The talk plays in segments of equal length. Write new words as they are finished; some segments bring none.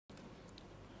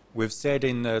we've said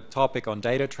in the topic on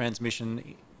data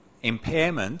transmission,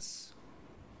 impairments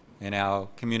in our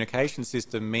communication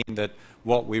system mean that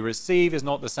what we receive is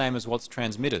not the same as what's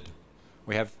transmitted.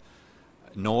 We have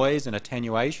noise and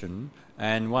attenuation,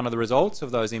 and one of the results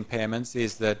of those impairments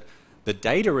is that the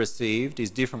data received is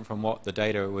different from what the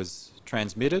data was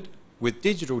transmitted. With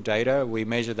digital data, we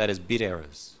measure that as bit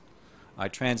errors. I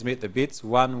transmit the bits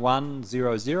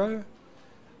 1100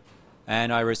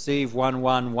 and I receive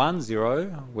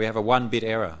 1110, we have a 1-bit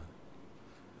error.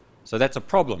 So that's a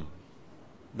problem.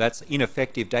 That's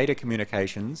ineffective data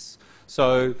communications.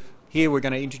 So here we're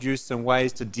going to introduce some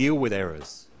ways to deal with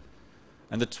errors.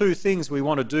 And the two things we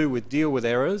want to do with deal with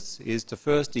errors is to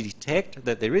first detect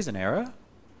that there is an error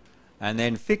and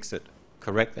then fix it,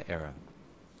 correct the error.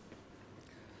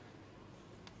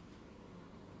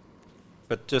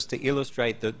 But just to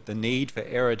illustrate the need for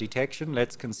error detection,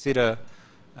 let's consider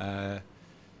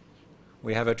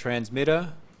we have a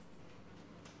transmitter.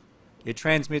 It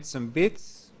transmits some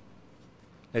bits.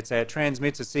 Let's say it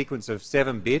transmits a sequence of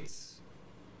 7 bits.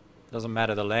 Doesn't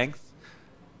matter the length.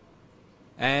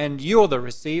 And you're the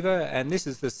receiver, and this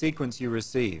is the sequence you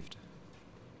received.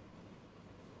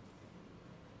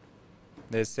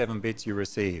 There's 7 bits you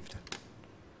received.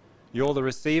 You're the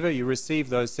receiver, you receive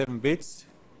those 7 bits.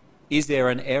 Is there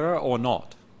an error or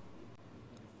not?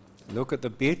 Look at the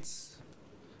bits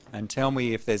and tell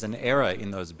me if there's an error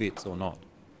in those bits or not.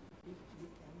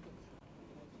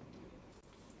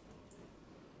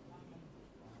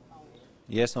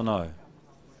 Yes or no?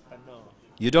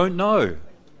 You don't know.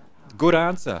 Good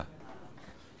answer.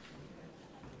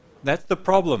 That's the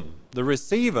problem. The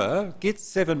receiver gets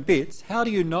 7 bits. How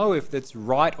do you know if that's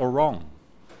right or wrong?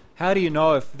 How do you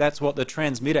know if that's what the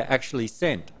transmitter actually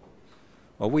sent?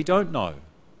 Well, we don't know.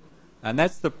 And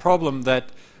that's the problem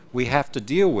that we have to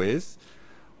deal with.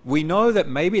 We know that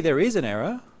maybe there is an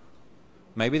error,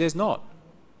 maybe there's not.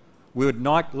 We would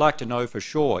like to know for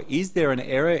sure, is there an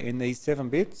error in these 7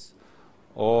 bits?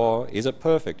 Or is it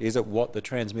perfect? Is it what the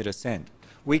transmitter sent?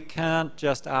 We can't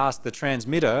just ask the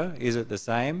transmitter, is it the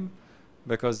same?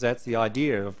 Because that's the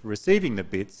idea of receiving the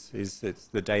bits, is it's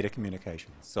the data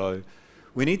communication. So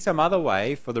we need some other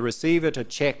way for the receiver to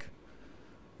check,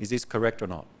 is this correct or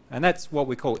not? And that's what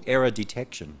we call error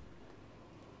detection.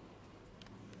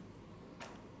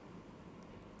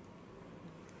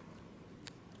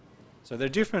 So there are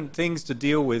different things to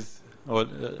deal with, or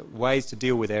ways to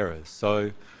deal with errors.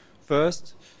 So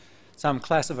first, some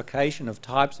classification of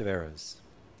types of errors.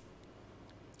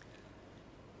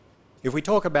 If we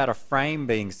talk about a frame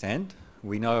being sent,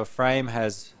 we know a frame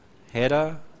has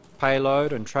header,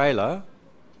 payload and trailer,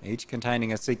 each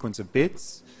containing a sequence of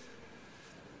bits.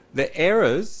 The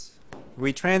errors,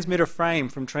 we transmit a frame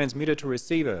from transmitter to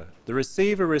receiver. The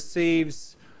receiver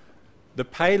receives the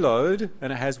payload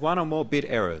and it has 1 or more bit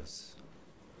errors.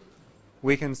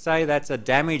 We can say that's a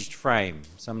damaged frame.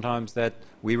 Sometimes that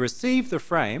we receive the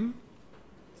frame,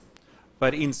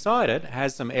 but inside it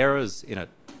has some errors in it.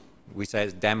 We say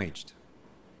it's damaged.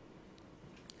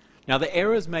 Now the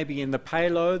errors may be in the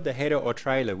payload, the header or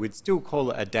trailer. We'd still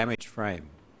call it a damaged frame.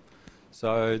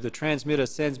 So the transmitter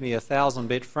sends me a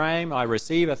 1000-bit frame, I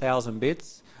receive 1000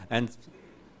 bits, and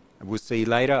we'll see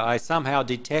later I somehow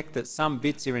detect that some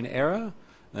bits are in error,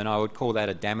 then I would call that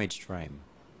a damaged frame.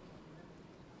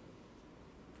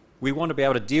 We want to be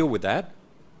able to deal with that.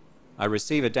 I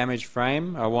receive a damaged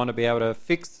frame, I want to be able to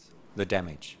fix the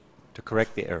damage, to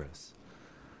correct the errors.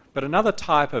 But another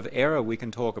type of error we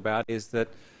can talk about is that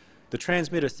the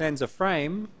transmitter sends a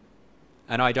frame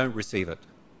and I don't receive it.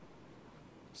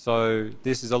 So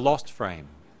this is a lost frame.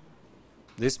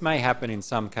 This may happen in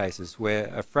some cases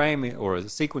where a frame or a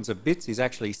sequence of bits is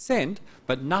actually sent,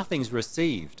 but nothing's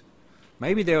received.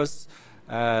 Maybe there was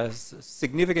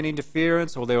significant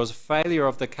interference, or there was a failure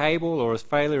of the cable, or a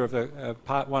failure of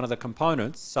one of the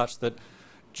components, such that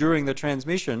during the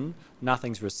transmission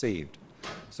nothing's received.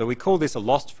 So we call this a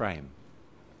lost frame.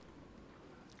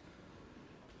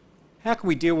 How can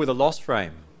we deal with a lost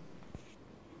frame?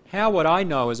 How would I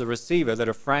know as a receiver that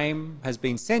a frame has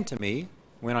been sent to me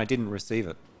when I didn't receive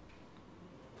it?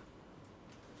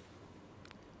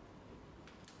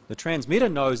 The transmitter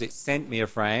knows it sent me a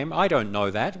frame. I don't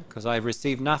know that because I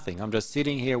received nothing. I'm just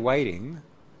sitting here waiting.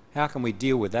 How can we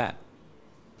deal with that?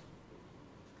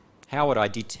 How would I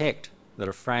detect that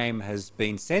a frame has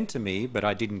been sent to me but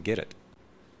I didn't get it?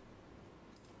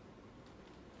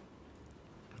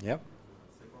 Yep.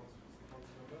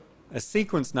 A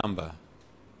sequence number.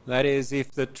 That is,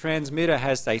 if the transmitter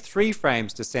has, say, 3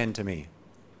 frames to send to me,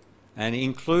 and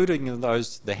including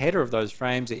those, the header of those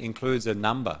frames, it includes a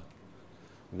number,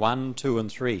 1, 2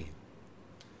 and 3.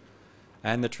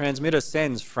 and the transmitter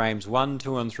sends frames 1,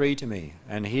 2 and 3 to me,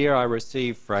 and here I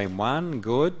receive frame 1,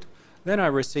 good, then I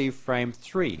receive frame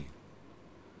 3.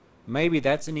 Maybe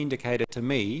that's an indicator to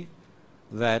me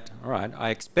that, all right, I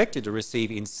expected to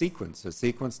receive in sequence, a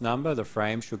sequence number, the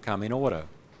frames should come in order.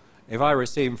 If I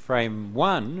receive frame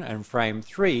 1 and frame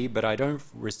 3, but I don't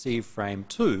receive frame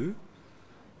 2,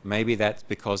 maybe that's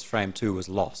because frame 2 was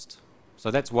lost.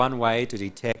 So that's one way to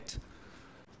detect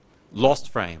lost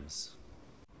frames.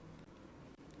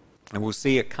 And we'll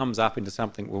see it comes up into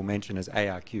something we'll mention as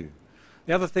ARQ.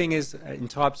 The other thing is, in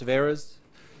types of errors,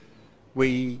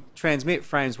 we transmit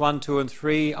frames 1, 2 and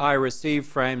 3. I receive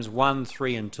frames 1,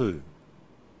 3 and 2.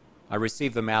 I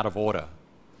receive them out of order.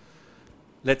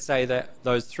 Let's say that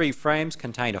those 3 frames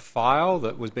contain a file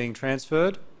that was being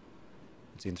transferred.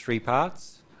 It's in 3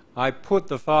 parts. I put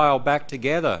the file back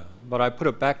together, but I put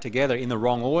it back together in the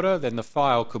wrong order, then the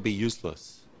file could be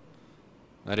useless.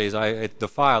 That is, the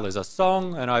file is a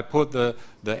song, and I put the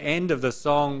end of the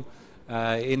song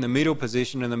in the middle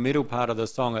position, in the middle part of the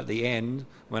song at the end.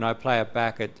 When I play it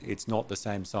back, it's not the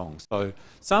same song. So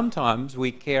sometimes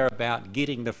we care about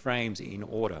getting the frames in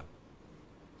order,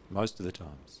 most of the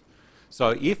times.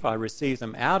 So if I receive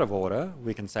them out of order,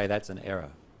 we can say that's an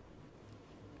error.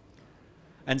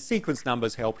 And sequence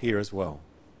numbers help here as well.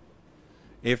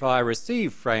 If I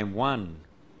receive frame 1,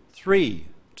 3,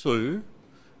 2,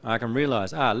 I can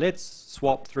realize, let's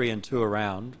swap 3 and 2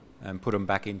 around and put them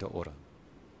back into order.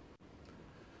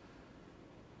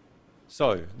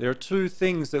 So there are 2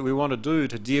 things that we want to do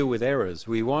to deal with errors.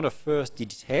 We want to first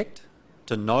detect,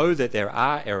 to know that there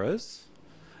are errors,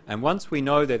 and once we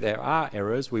know that there are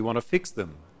errors, we want to fix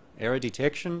them. Error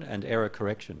detection and error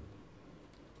correction.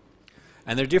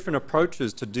 And there are different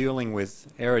approaches to dealing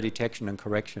with error detection and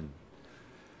correction.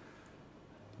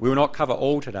 We will not cover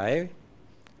all today.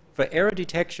 For error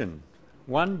detection,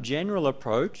 one general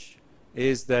approach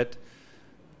is that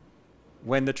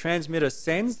when the transmitter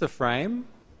sends the frame,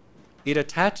 it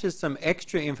attaches some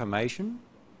extra information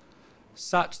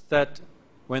such that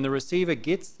when the receiver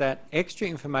gets that extra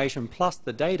information plus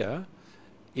the data,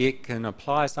 it can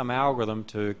apply some algorithm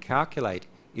to calculate,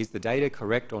 is the data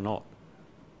correct or not?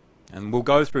 And we'll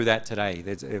go through that today.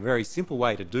 There's a very simple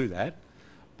way to do that,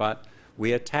 but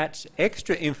we attach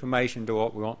extra information to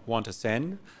what we want to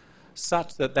send,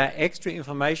 such that that extra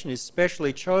information is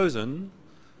specially chosen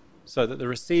so that the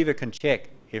receiver can check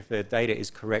if the data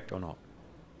is correct or not.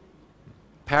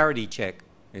 Parity check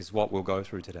is what we'll go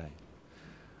through today.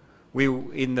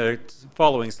 In the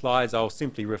following slides, I'll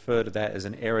simply refer to that as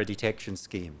an error detection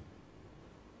scheme.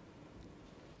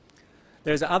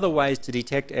 There's other ways to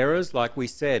detect errors, like we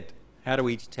said. How do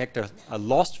we detect a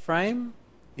lost frame?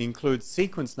 Includes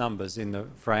sequence numbers in the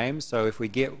frame, so if we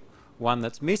get one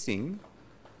that's missing,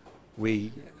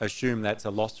 we assume that's a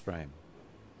lost frame.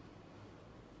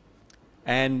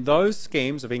 And those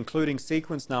schemes of including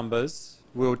sequence numbers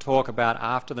we'll talk about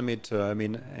after the midterm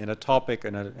in a topic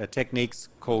and a technique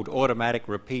called automatic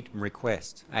repeat and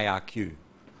request, ARQ.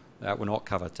 That we'll not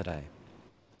cover today.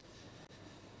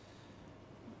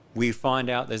 We find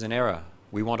out there's an error.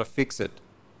 We want to fix it.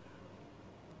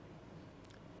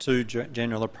 2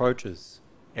 general approaches.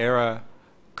 Error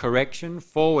correction,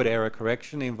 forward error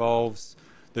correction, involves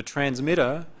the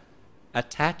transmitter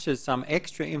attaches some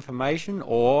extra information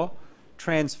or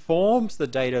transforms the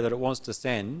data that it wants to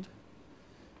send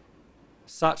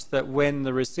such that when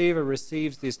the receiver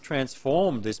receives this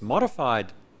transformed, this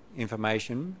modified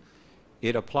information,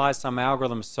 it applies some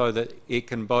algorithm so that it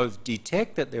can both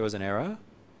detect that there was an error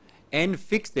and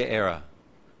fix the error.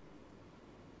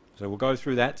 So we'll go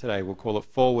through that today. We'll call it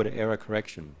forward error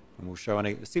correction, and we'll show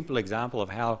a simple example of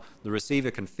how the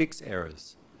receiver can fix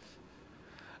errors.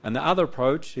 And the other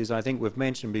approach is, I think we've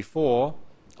mentioned before,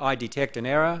 I detect an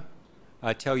error,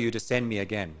 I tell you to send me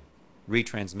again,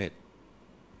 retransmit.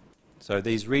 So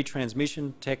these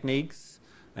retransmission techniques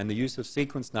and the use of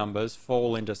sequence numbers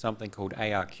fall into something called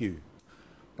ARQ,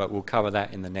 but we'll cover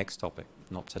that in the next topic,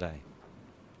 not today.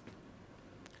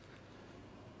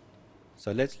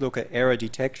 So let's look at error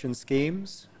detection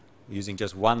schemes using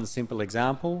just one simple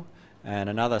example and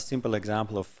another simple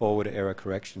example of forward error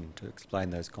correction to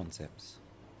explain those concepts.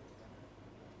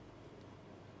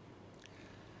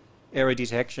 Error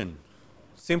detection.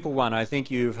 Simple one I think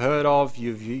you've heard of,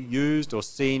 you've used or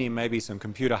seen in maybe some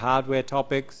computer hardware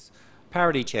topics.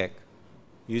 Parity check.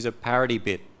 Use a parity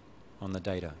bit on the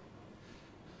data.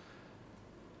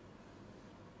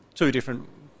 2 different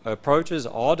approaches,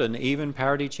 odd and even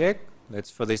parity check.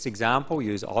 Let's, for this example,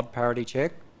 use odd parity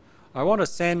check. I want to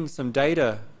send some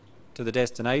data to the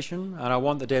destination, and I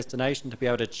want the destination to be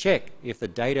able to check if the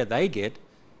data they get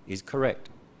is correct.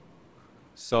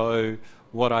 So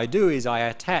what I do is I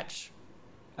attach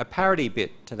a parity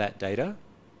bit to that data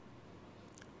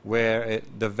where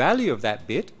the value of that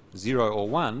bit, 0 or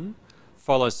 1,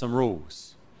 follows some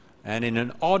rules. And in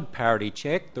an odd parity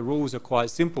check, the rules are quite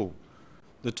simple.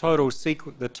 The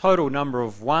total number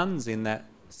of ones in that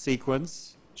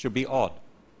sequence should be odd.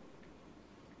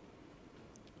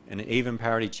 In an even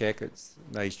parity check,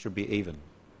 they should be even.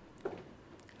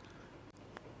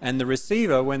 And the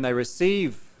receiver, when they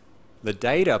receive the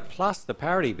data plus the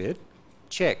parity bit,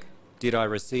 check, did I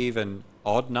receive an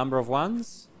odd number of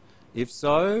ones? If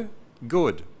so,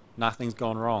 good, nothing's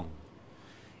gone wrong.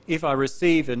 If I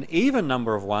receive an even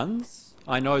number of ones,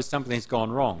 I know something's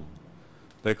gone wrong,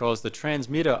 because the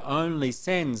transmitter only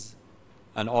sends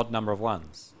an odd number of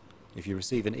ones. If you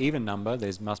receive an even number,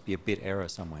 there must be a bit error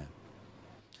somewhere.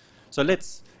 So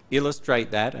let's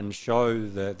illustrate that and show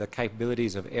the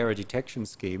capabilities of error detection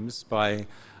schemes by,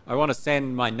 I want to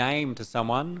send my name to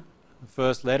someone,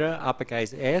 first letter,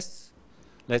 uppercase S.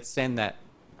 Let's send that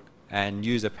and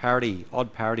use a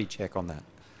odd parity check on that.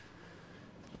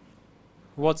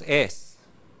 What's S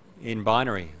in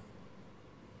binary?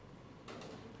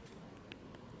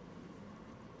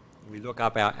 We look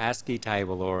up our ASCII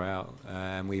table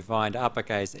and we find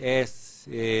uppercase S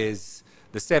is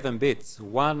the 7 bits,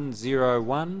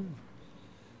 101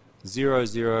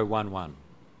 0011.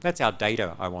 That's our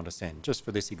data I want to send, just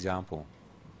for this example.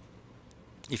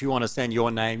 If you want to send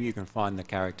your name, you can find the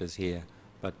characters here,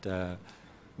 but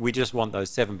we just want those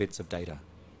 7 bits of data.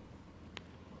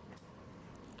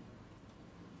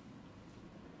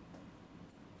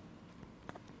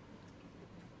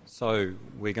 So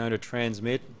we're going to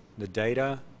transmit the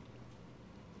data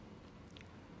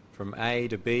from A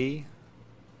to B,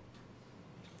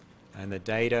 and the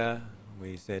data,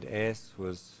 we said S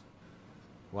was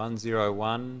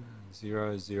 101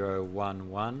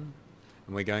 0011,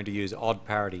 and we're going to use odd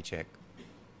parity check.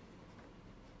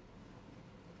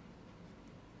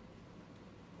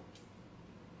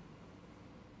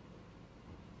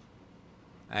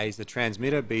 A is the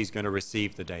transmitter, B is going to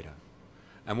receive the data.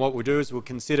 And what we'll do is we'll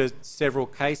consider several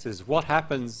cases. What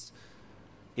happens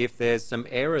if there's some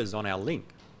errors on our link?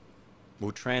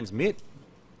 We'll transmit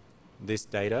this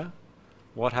data.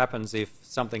 What happens if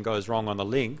something goes wrong on the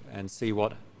link, and see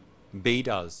what B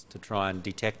does to try and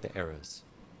detect the errors.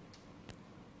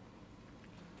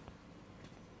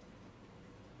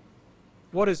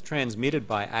 What is transmitted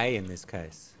by A in this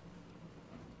case?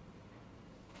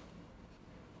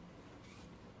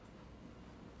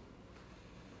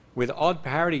 With odd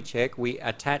parity check, we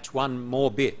attach one more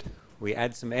bit. We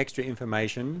add some extra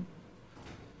information.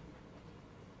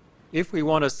 If we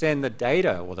want to send the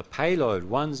data or the payload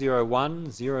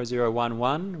 101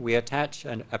 0011, we attach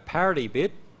a parity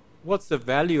bit. What's the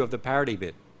value of the parity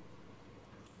bit?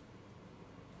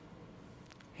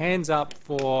 Hands up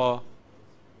for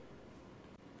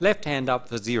left hand up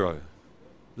for 0.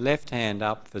 Left hand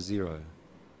up for 0.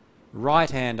 Right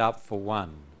hand up for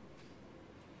 1.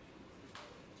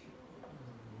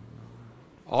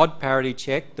 Odd parity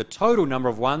check, the total number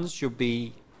of ones should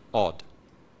be odd.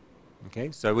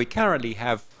 Okay, so we currently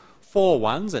have 4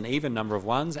 ones, an even number of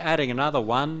ones. Adding another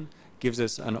 1 gives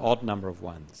us an odd number of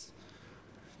ones.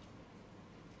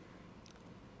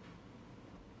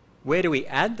 Where do we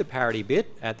add the parity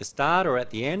bit? At the start or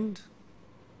at the end?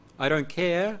 I don't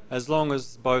care, as long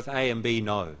as both A and B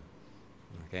know.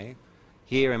 Okay,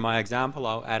 here in my example,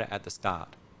 I'll add it at the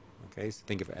start. Okay, so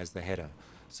think of it as the header.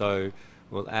 So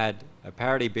we'll add a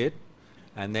parity bit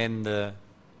and then the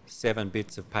 7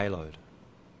 bits of payload.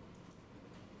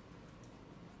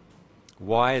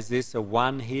 Why is this a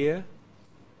 1 here?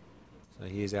 So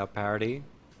here's our parity.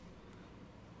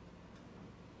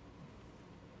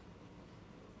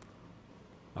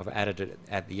 I've added it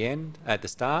at the end, at the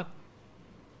start.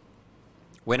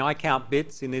 When I count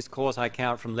bits in this course, I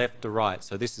count from left to right.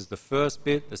 So this is the first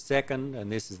bit, the second,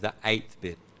 and this is the 8th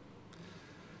bit.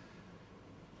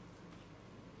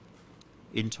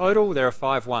 In total, there are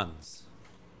 5 ones,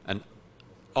 an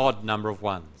odd number of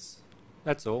ones.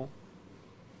 That's all.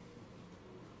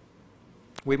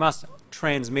 We must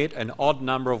transmit an odd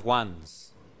number of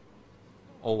ones,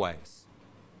 always.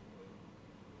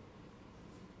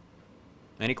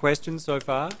 Any questions so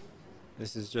far?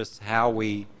 This is just how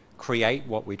we create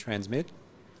what we transmit.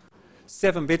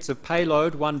 7 bits of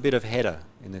payload, 1 bit of header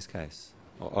in this case,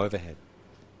 or overhead.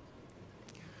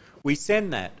 We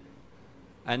send that.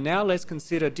 And now let's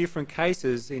consider different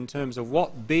cases in terms of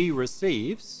what B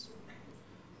receives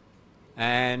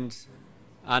and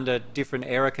under different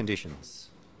error conditions.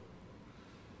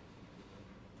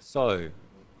 So,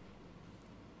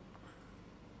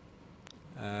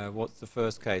 what's the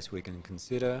first case we can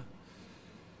consider?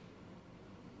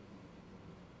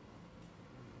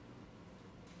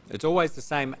 It's always the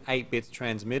same 8 bits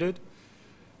transmitted.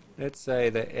 Let's say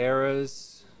the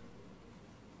errors,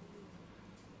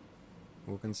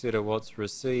 we'll consider what's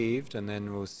received and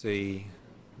then we'll see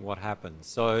what happens.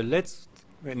 So let's,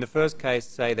 in the first case,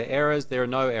 say the errors, there are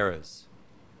no errors.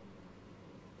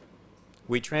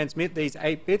 We transmit these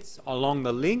 8 bits along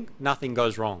the link, nothing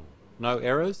goes wrong, no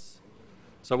errors.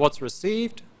 So what's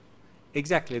received?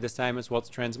 Exactly the same as what's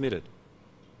transmitted.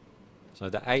 So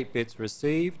the 8 bits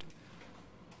received.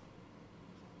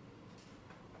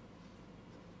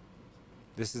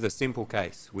 This is a simple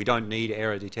case. We don't need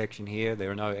error detection here.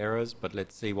 There are no errors, but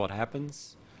let's see what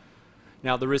happens.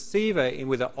 Now the receiver,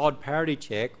 with an odd parity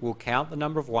check, will count the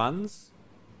number of ones,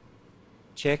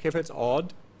 check if it's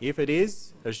odd. If it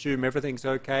is, assume everything's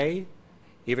okay.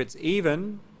 If it's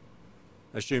even,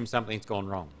 assume something's gone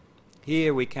wrong.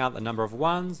 Here we count the number of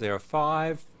ones. There are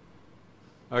 5.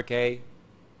 Okay,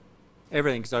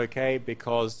 everything's okay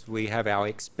because we have our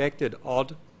expected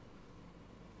odd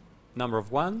number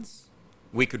of ones.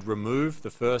 We could remove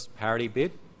the first parity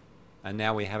bit, and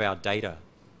now we have our data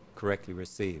correctly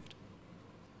received.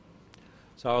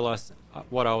 So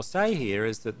what I'll say here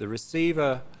is that the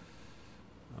receiver,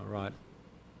 all right,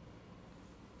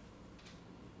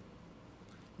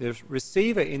 the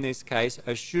receiver in this case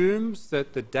assumes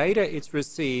that the data it's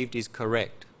received is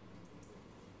correct.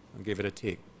 I'll give it a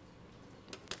tick.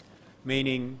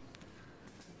 Meaning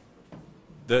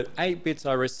the 8 bits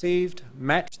I received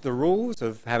match the rules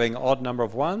of having an odd number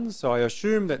of ones, so I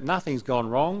assume that nothing's gone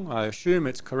wrong. I assume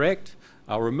it's correct.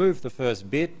 I'll remove the first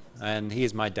bit, and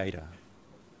here's my data.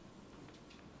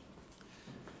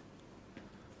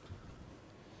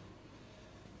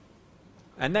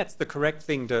 And that's the correct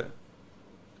thing to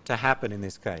happen in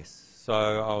this case. So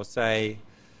I'll say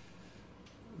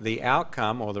the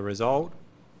outcome or the result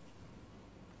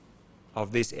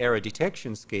of this error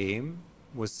detection scheme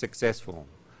was successful.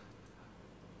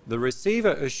 The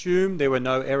receiver assumed there were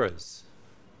no errors.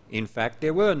 In fact,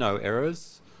 there were no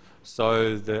errors,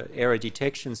 so the error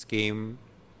detection scheme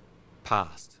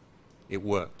passed. It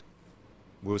worked.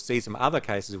 We'll see some other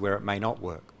cases where it may not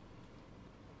work.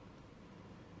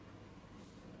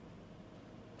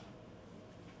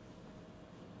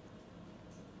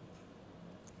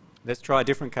 Let's try a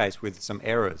different case with some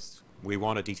errors. We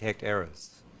want to detect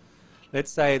errors. Let's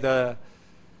say the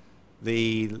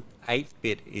 8th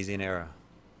bit is in error.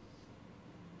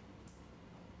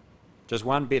 Just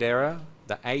one bit error.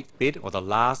 The 8th bit, or the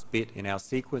last bit in our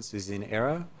sequence, is in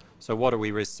error. So what do we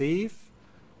receive?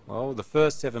 Well, the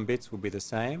first 7 bits will be the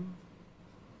same.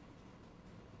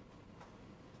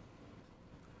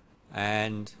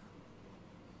 And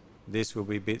this will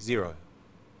be bit 0.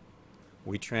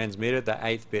 We transmitted the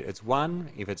 8th bit. It's 1.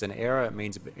 If it's an error, it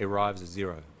means it arrives at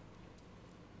 0.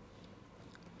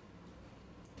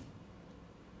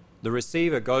 The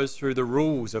receiver goes through the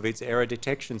rules of its error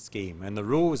detection scheme, and the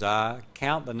rules are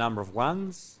count the number of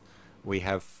ones. We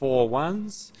have 4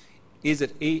 ones. Is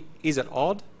it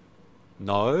odd?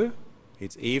 No.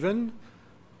 It's even.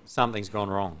 Something's gone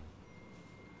wrong.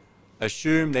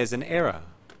 Assume there's an error.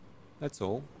 That's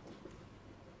all.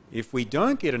 If we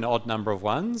don't get an odd number of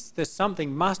ones, there's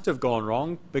something must have gone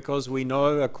wrong, because we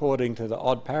know, according to the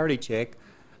odd parity check,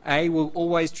 A will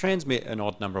always transmit an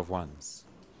odd number of ones.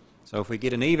 So if we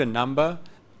get an even number,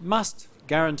 must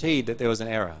guarantee that there was an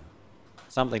error.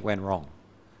 Something went wrong.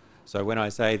 So when I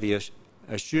say the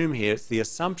assume here, it's the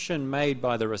assumption made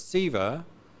by the receiver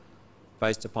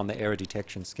based upon the error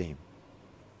detection scheme.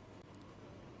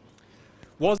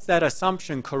 Was that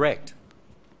assumption correct?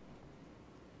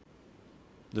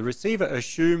 The receiver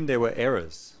assumed there were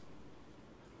errors.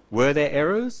 Were there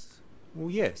errors?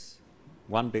 Well, yes.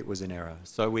 1 bit was in error.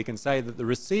 So we can say that the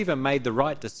receiver made the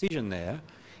right decision there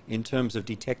in terms of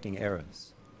detecting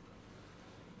errors.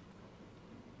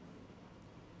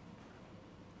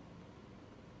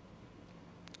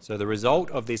 So the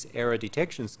result of this error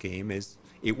detection scheme is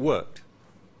it worked.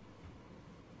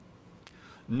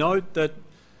 Note that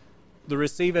the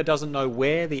receiver doesn't know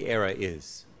where the error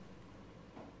is.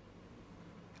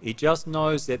 It just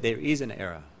knows that there is an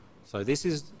error. So this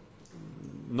is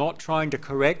not trying to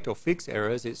correct or fix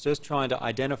errors, it's just trying to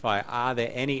identify, are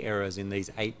there any errors in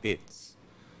these 8 bits?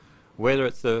 Whether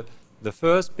it's the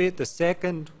first bit, the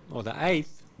second, or the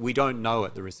 8th, we don't know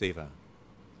at the receiver.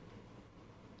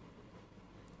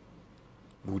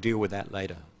 We'll deal with that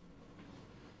later.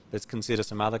 Let's consider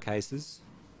some other cases.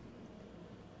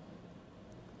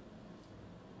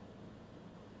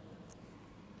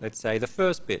 Let's say the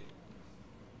first bit.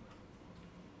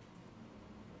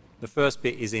 The first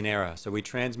bit is in error, so we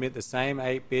transmit the same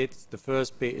 8 bits. The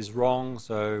first bit is wrong,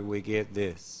 so we get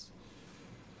this.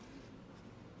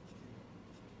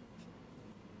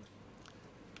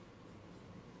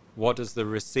 What does the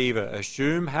receiver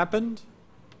assume happened?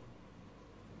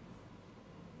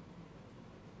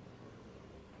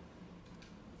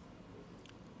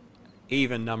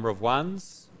 Even number of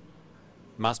ones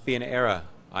must be an error.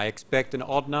 I expect an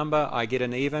odd number, I get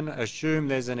an even, assume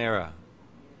there's an error.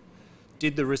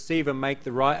 Did the receiver make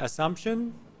the right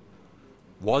assumption?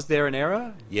 Was there an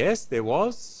error? Yes, there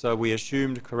was, so we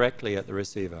assumed correctly at the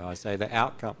receiver. I say the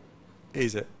outcome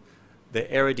is it.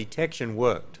 The error detection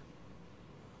worked.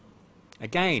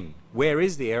 Again, where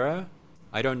is the error?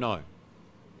 I don't know.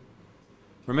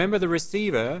 Remember, the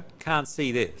receiver can't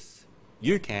see this.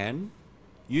 You can.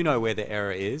 You know where the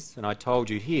error is, and I told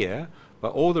you here,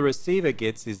 but all the receiver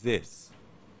gets is this.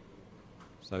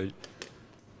 So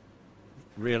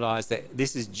realize that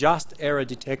this is just error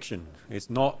detection. It's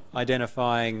not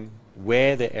identifying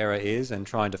where the error is and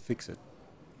trying to fix it.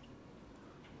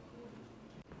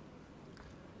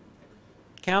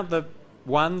 Count the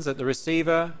ones at the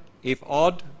receiver. If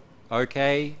odd,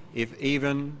 okay. If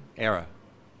even, error.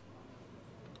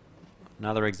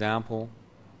 Another example.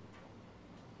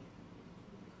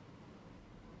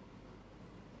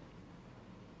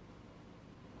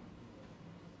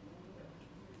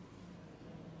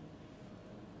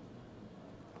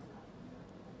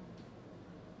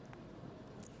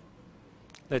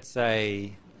 Let's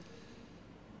say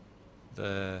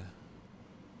the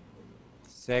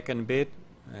second bit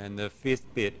and the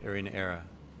fifth bit are in error.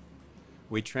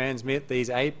 We transmit these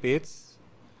 8 bits.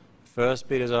 First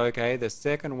bit is okay, the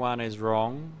second one is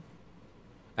wrong.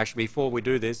 Actually, before we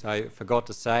do this, I forgot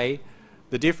to say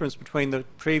the difference between the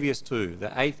previous two,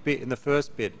 the 8th bit and the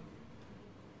first bit.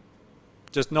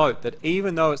 Just note that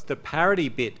even though it's the parity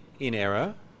bit in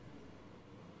error,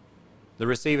 the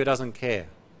receiver doesn't care.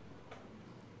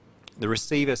 The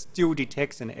receiver still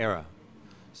detects an error.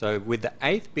 So with the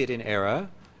 8th bit in error,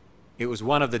 it was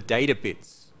one of the data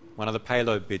bits, one of the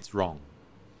payload bits wrong.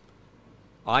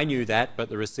 I knew that, but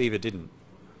the receiver didn't.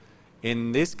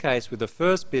 In this case, with the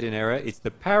first bit in error, it's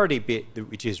the parity bit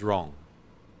which is wrong.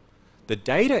 The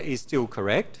data is still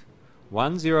correct,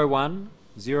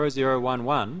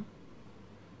 1010011.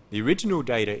 The original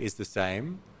data is the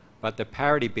same, but the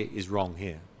parity bit is wrong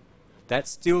here. That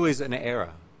still is an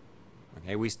error.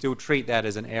 Okay, we still treat that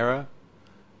as an error.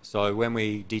 So when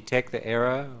we detect the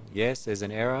error, yes, there's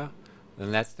an error,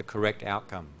 then that's the correct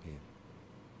outcome here.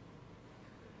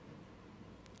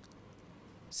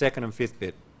 Second and fifth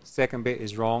bit. Second bit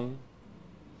is wrong.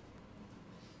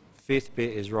 Fifth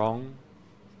bit is wrong.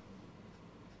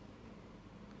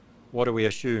 What do we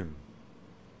assume?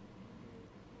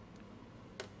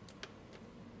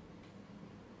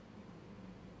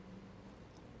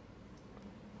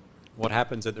 What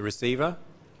happens at the receiver?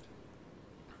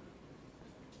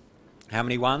 How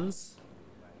many ones?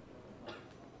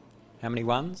 How many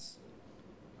ones?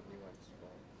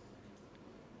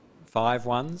 5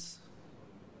 ones.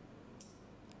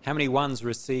 How many ones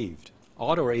received?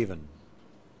 Odd or even?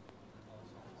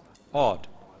 Odd.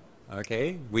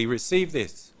 Okay, we receive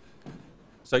this.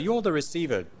 So you're the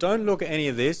receiver. Don't look at any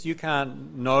of this. You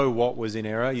can't know what was in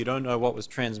error. You don't know what was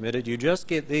transmitted. You just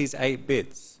get these 8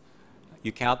 bits.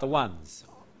 You count the ones.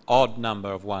 Odd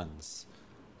number of ones.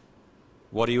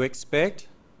 What do you expect?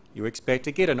 You expect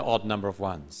to get an odd number of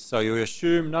ones. So you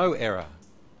assume no error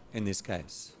in this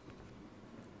case.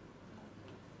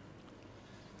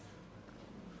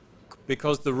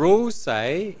 Because the rules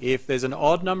say if there's an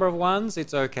odd number of ones,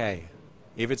 it's okay.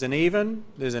 If it's an even,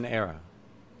 there's an error.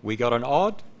 We got an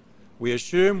odd, we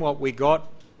assume what we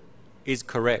got is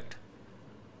correct.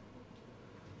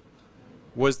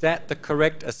 Was that the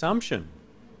correct assumption?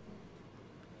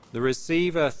 The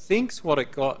receiver thinks what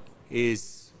it got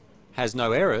has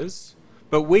no errors,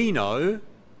 but we know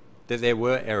that there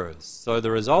were errors. So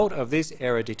the result of this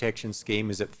error detection scheme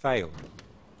is it failed.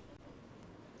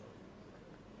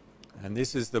 And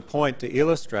this is the point to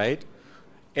illustrate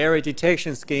error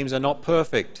detection schemes are not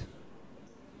perfect.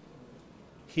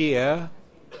 Here,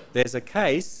 there's a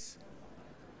case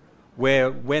where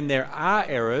when there are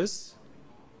errors,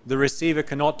 the receiver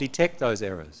cannot detect those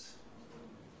errors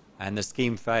and the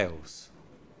scheme fails.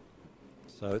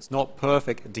 So it's not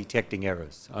perfect at detecting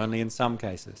errors, only in some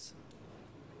cases.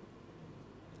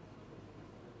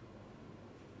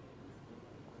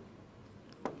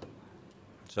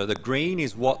 So the green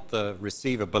is what the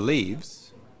receiver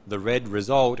believes. The red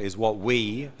result is what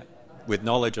we, with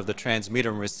knowledge of the transmitter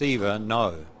and receiver,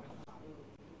 know.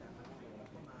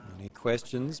 Any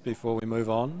questions before we move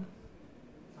on?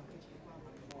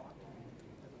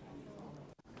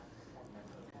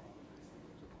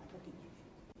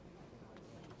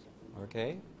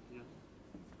 Okay.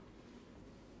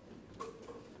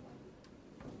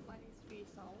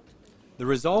 The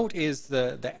result is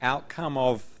the outcome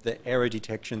of the error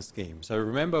detection scheme. So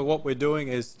remember, what we're doing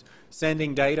is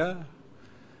sending data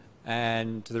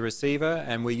and to the receiver,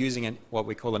 and we're using what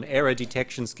we call an error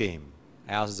detection scheme.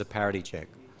 Ours is a parity check.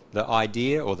 The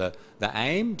idea or the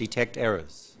aim, detect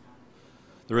errors.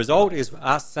 The result is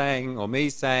us saying, or me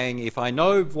saying, if I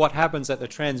know what happens at the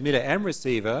transmitter and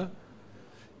receiver,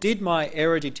 did my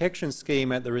error detection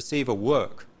scheme at the receiver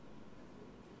work?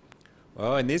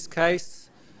 Well, in this case,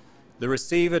 the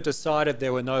receiver decided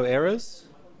there were no errors.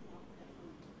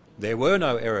 There were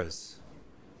no errors.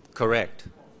 Correct.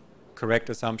 Correct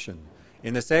assumption.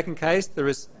 In the second case, the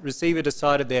receiver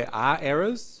decided there are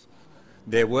errors.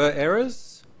 There were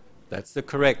errors. That's the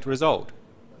correct result.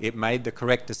 It made the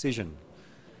correct decision.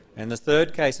 And the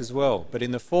third case as well. But in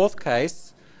the fourth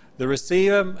case, the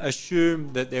receiver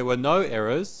assumed that there were no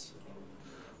errors,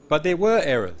 but there were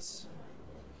errors.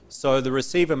 So the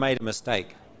receiver made a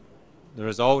mistake. The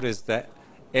result is that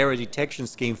error detection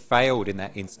scheme failed in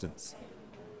that instance.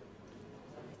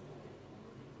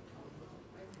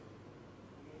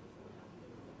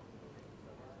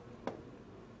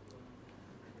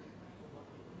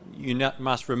 You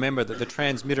must remember that the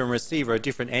transmitter and receiver are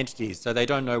different entities, so they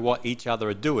don't know what each other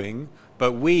are doing,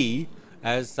 but we,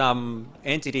 as some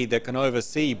entity that can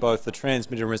oversee both the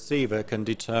transmitter and receiver, can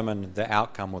determine the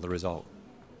outcome or the result.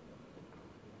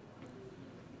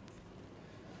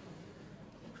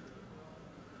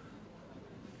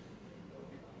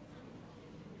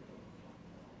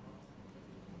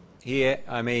 Here,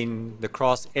 I mean, the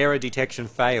cross error detection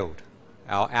failed.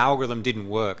 Our algorithm didn't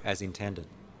work as intended.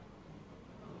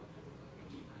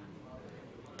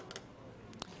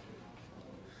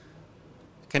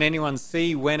 Can anyone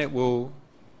see when it will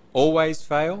always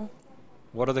fail?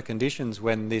 What are the conditions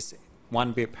when this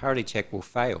 1-bit parity check will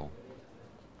fail?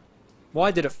 Why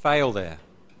did it fail there?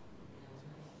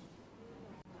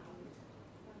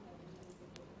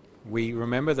 We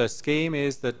remember the scheme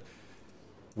is that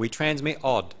we transmit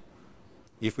odd.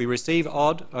 If we receive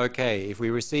odd, okay. If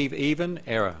we receive even,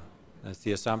 error. That's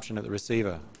the assumption at the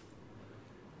receiver.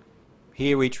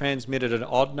 Here we transmitted an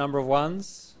odd number of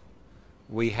ones.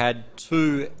 We had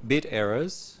 2-bit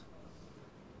errors.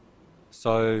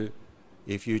 So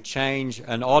if you change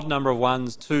an odd number of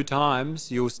ones 2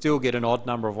 times, you'll still get an odd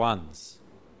number of ones.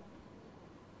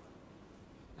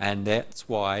 And that's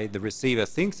why the receiver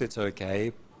thinks it's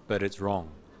okay, but it's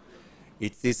wrong.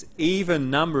 It's this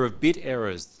even number of bit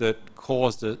errors that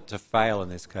caused it to fail in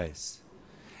this case.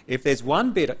 If there's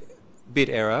 1 bit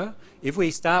error, if we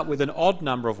start with an odd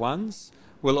number of ones,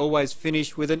 we'll always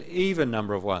finish with an even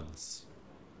number of ones,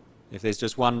 if there's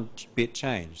just 1 bit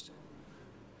changed.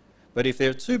 But if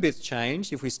there are 2 bits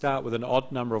changed, if we start with an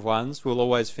odd number of ones, we'll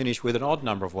always finish with an odd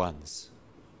number of ones.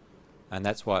 And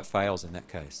that's why it fails in that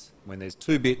case. When there's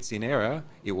 2 bits in error,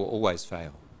 it will always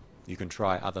fail. You can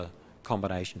try other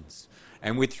combinations.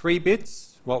 And with 3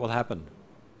 bits, what will happen?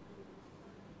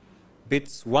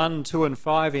 Bits 1, 2 and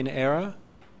 5 in error,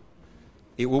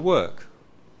 it will work.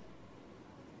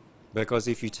 Because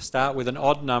if you start with an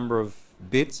odd number of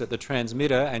bits at the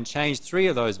transmitter and change 3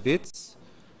 of those bits,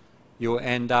 you'll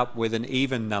end up with an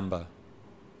even number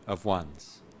of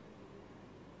ones.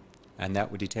 And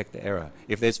that will detect the error.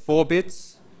 If there's 4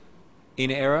 bits in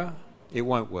error, it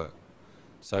won't work.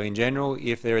 So in general,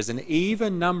 if there is an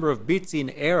even number of bits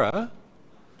in error,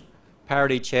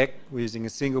 parity check, using a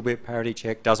single bit parity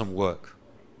check, doesn't work.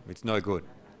 It's no good.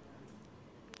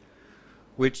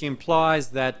 Which implies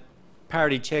that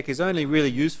parity check is only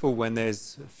really useful when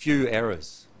there's few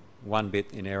errors, 1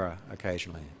 bit in error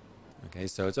occasionally. Okay,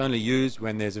 so it's only used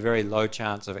when there's a very low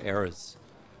chance of errors.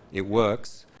 It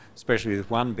works, especially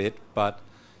with 1 bit, but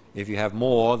if you have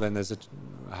more, then there's a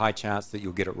high chance that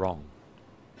you'll get it wrong.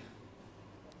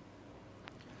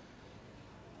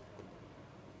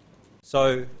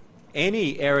 So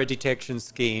any error detection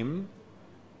scheme,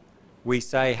 we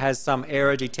say, has some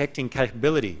error detecting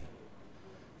capability.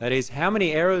 That is, how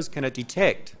many errors can it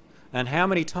detect and how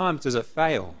many times does it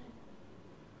fail?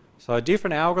 So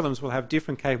different algorithms will have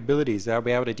different capabilities. They'll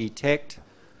be able to detect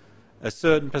a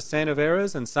certain % of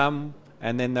errors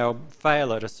and then they'll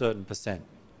fail at a certain %.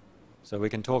 So we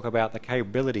can talk about the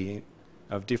capability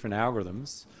of different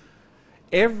algorithms.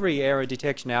 Every error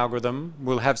detection algorithm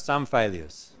will have some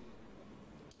failures.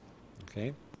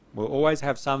 Okay? We'll always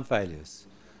have some failures.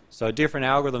 So different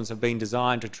algorithms have been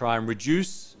designed to try and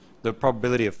reduce the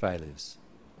probability of failures.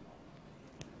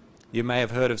 You may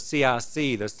have heard of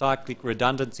CRC, the cyclic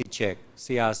redundancy check.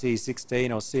 CRC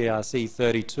 16 or CRC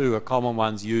 32 are common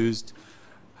ones used,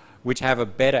 which have a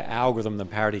better algorithm than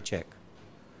parity check.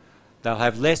 They'll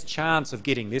have less chance of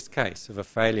getting this case of a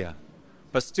failure,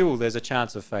 but still there's a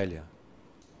chance of failure.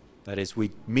 That is,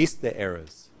 we miss the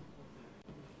errors.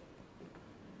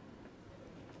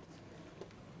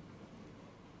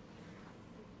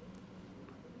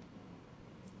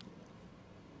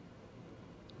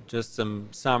 Just some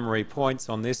summary points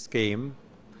on this scheme.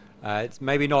 It's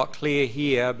maybe not clear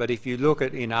here, but if you look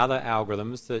at in other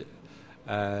algorithms,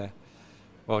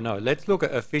 well, no, let's look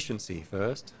at efficiency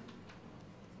first.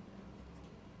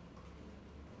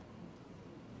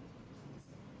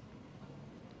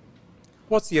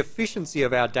 What's the efficiency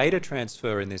of our data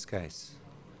transfer in this case?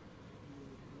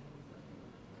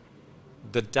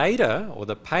 The data, or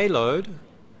the payload,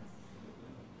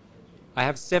 I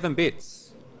have 7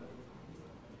 bits.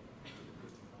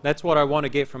 That's what I want to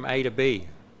get from A to B.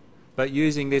 But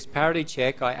using this parity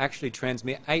check, I actually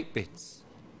transmit 8 bits.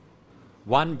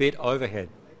 1 bit overhead.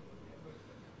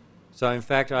 So in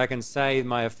fact, I can say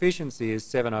my efficiency is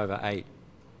 7/8.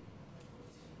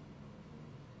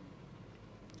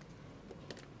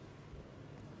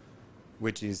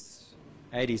 Which is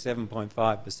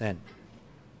 87.5%.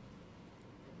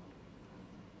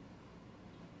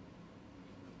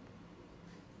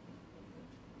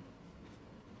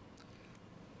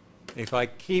 If I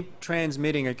keep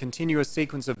transmitting a continuous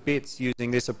sequence of bits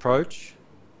using this approach,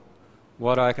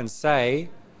 what I can say,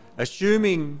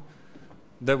 assuming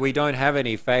that we don't have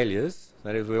any failures,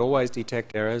 that is, we always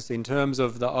detect errors, in terms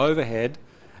of the overhead,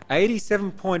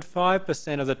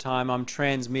 87.5% of the time I'm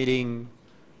transmitting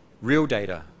real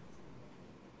data.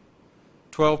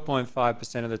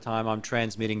 12.5% of the time I'm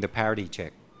transmitting the parity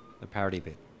check, the parity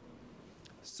bit.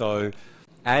 So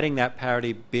adding that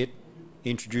parity bit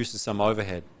introduces some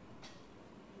overhead,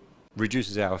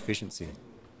 reduces our efficiency.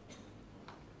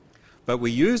 But we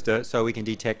used it so we can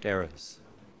detect errors.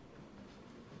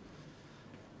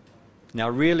 Now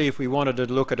really, if we wanted to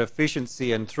look at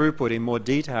efficiency and throughput in more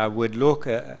detail, we'd look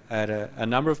at a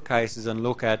number of cases and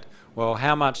look at, well,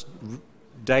 how much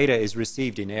data is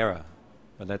received in error.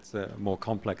 But that's a more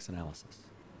complex analysis.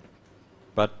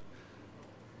 But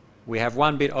we have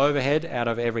 1 bit overhead out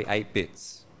of every 8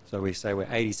 bits. So we say we're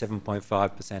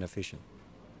 87.5% efficient.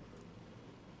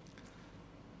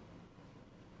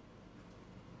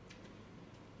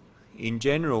 In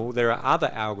general, there are other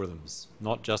algorithms,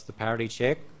 not just the parity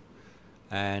check.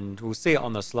 And we'll see it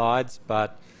on the slides,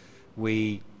 but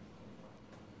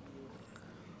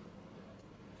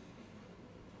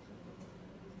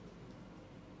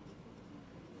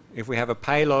if we have a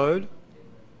payload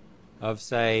of,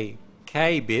 say,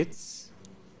 k bits,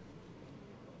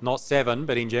 not 7,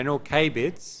 but in general k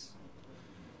bits,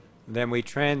 then we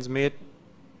transmit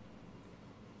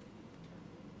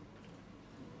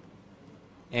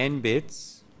n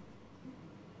bits,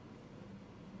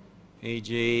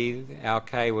 e.g. our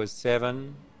k was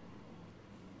 7,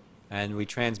 and we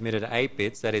transmitted 8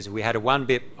 bits, that is, we had a 1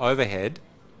 bit overhead.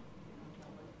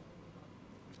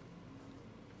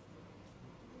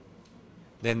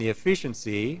 Then the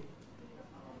efficiency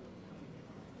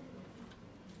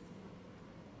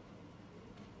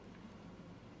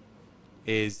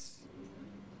is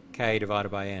k divided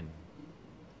by n.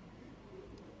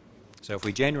 So if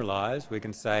we generalize, we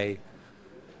can say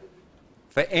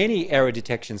for any error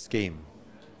detection scheme,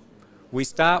 we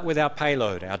start with our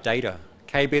payload, our data,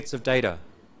 k bits of data.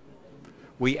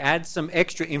 We add some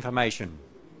extra information.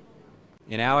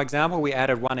 In our example, we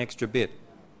added 1 extra bit.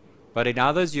 But in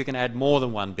others, you can add more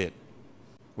than 1 bit.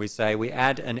 We say we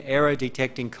add an error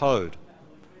detecting code.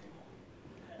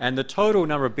 And the total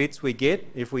number of bits we get,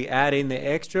 if we add in the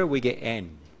extra, we get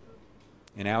n.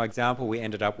 In our example, we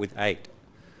ended up with 8.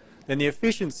 Then the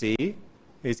efficiency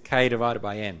is k divided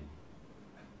by n.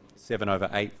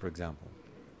 7/8, for example.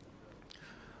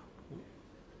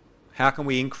 How can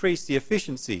we increase the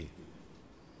efficiency?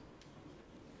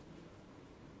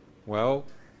 Well,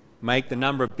 make the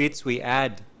number of bits we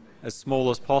add as small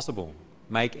as possible.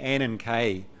 Make n and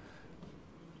k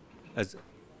as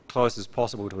close as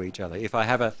possible to each other. If I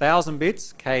have 1,000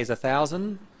 bits, k is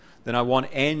 1,000, then I want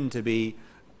n to be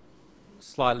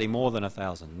slightly more than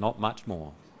 1,000, not much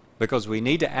more. Because we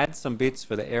need to add some bits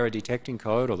for the error detecting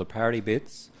code or the parity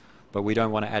bits, but we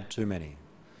don't want to add too many.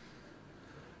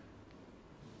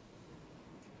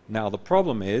 Now the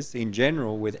problem is, in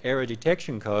general, with error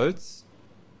detection codes,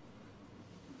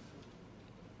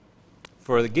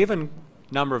 for a given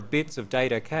number of bits of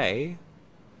data k,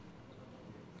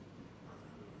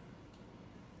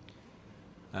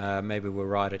 maybe we'll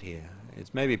write it here.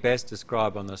 It's maybe best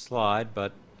described on the slide,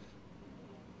 but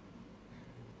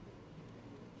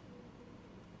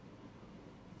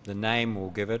the name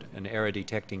will give it an error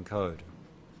detecting code.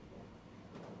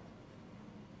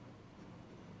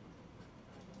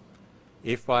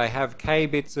 If I have k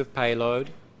bits of payload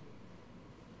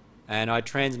and I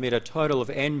transmit a total of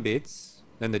n bits,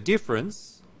 then the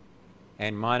difference,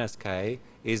 n minus k,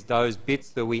 is those bits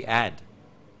that we add,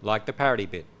 like the parity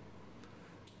bit.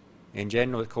 In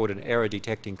general, it's called an error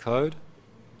detecting code.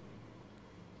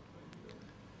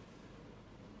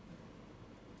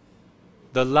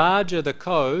 The larger the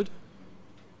code,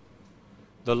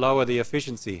 the lower the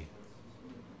efficiency.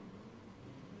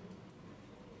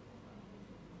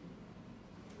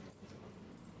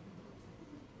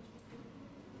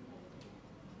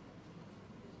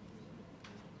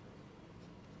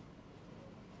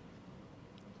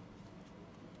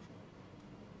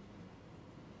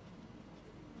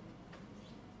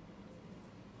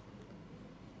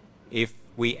 If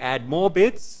we add more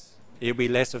bits, it'll be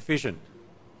less efficient.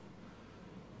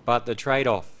 But the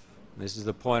trade-off, this is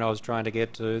the point I was trying to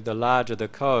get to, the larger the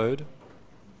code,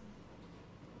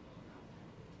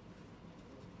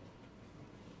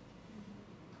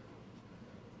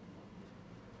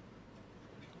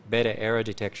 better error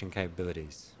detection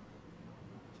capabilities.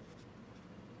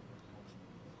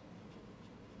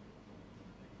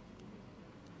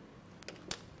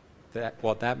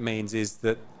 What that means is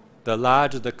that the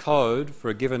larger the code for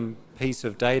a given piece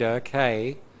of data,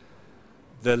 k,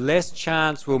 the less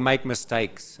chance we'll make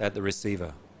mistakes at the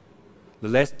receiver. The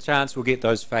less chance we'll get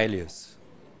those failures.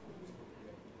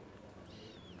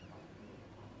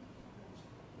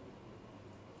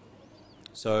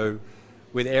 So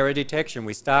with error detection,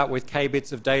 we start with k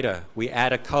bits of data. We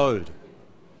add a code.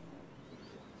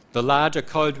 The larger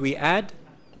code we add,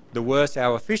 the worse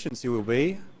our efficiency will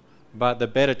be, but the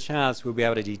better chance we'll be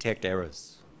able to detect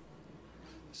errors.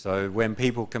 So when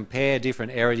people compare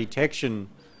different error detection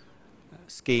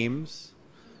schemes,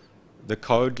 the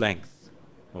code length,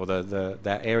 or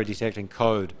the error detecting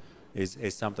code is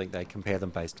something they compare them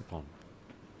based upon.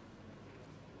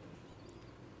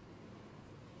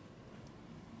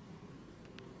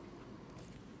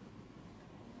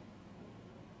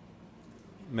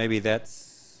 Maybe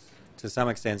that's to some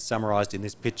extent summarized in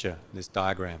this picture, this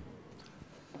diagram.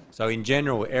 So in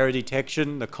general, error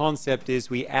detection, the concept is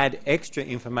we add extra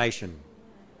information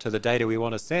to the data we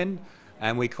want to send,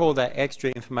 and we call that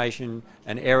extra information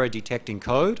an error detecting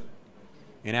code.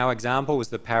 In our example was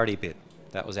the parity bit.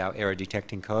 That was our error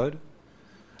detecting code.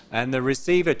 And the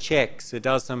receiver checks. It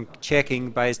does some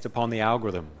checking based upon the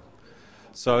algorithm.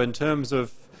 So in terms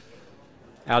of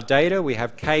our data, we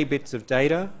have k bits of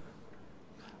data.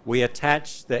 We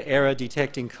attach the error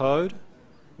detecting code.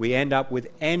 We end up with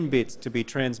n bits to be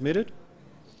transmitted.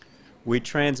 We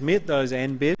transmit those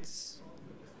n bits,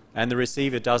 and the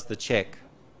receiver does the check.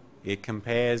 It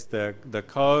compares the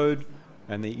code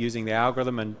and using the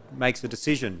algorithm and makes a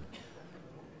decision.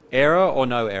 Error or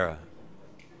no error?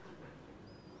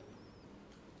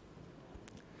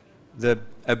 The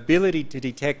ability to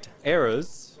detect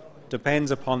errors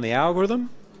depends upon the algorithm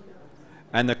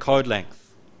and the code length.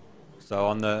 So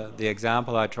on the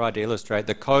example I tried to illustrate,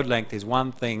 the code length is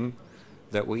one thing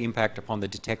that will impact upon the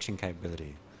detection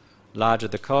capability. Larger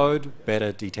the code,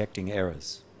 better detecting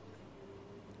errors.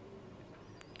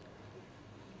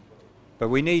 But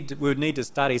we would need to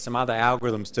study some other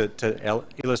algorithms to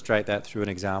illustrate that through an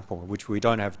example, which we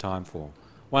don't have time for.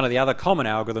 One of the other common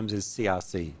algorithms is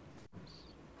CRC,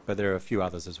 but there are a few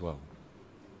others as well.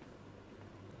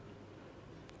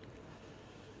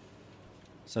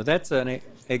 So that's an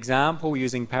example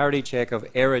using parity check of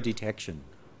error detection.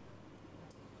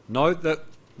 Note that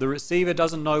the receiver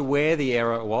doesn't know where the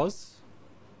error was.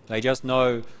 They just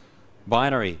know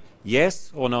binary,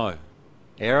 yes or no,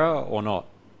 error or not.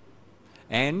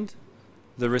 And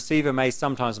the receiver may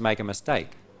sometimes make a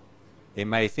mistake. It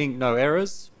may think no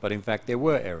errors, but in fact there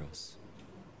were errors.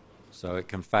 So it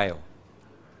can fail.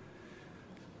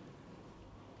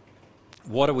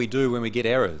 What do we do when we get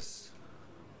errors?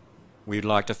 We'd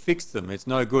like to fix them. It's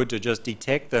no good to just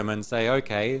detect them and say,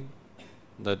 okay,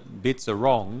 the bits are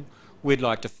wrong. We'd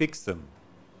like to fix them.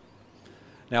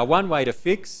 Now, one way to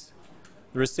fix,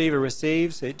 the receiver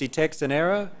receives, it detects an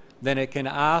error, then it can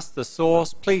ask the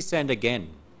source, please send again.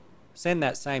 Send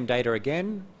that same data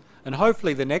again, and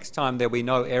hopefully the next time there'll be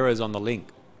no errors on the link.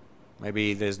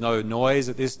 Maybe there's no noise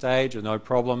at this stage or no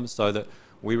problems, so that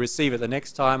we receive it the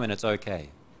next time and it's okay.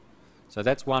 So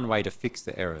that's one way to fix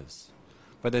the errors.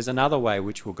 But there's another way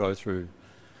which we'll go through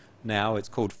now. It's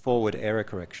called forward error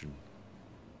correction.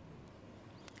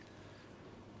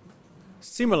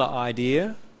 Similar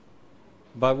idea,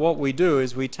 but what we do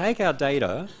is we take our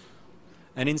data,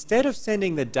 and instead of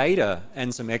sending the data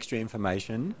and some extra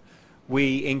information,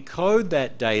 we encode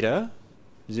that data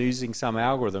using some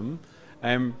algorithm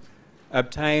and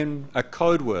obtain a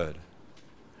code word.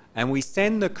 And we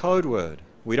send the code word.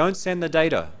 We don't send the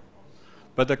data.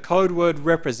 but the code word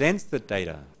represents the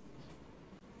data.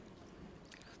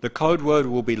 The code word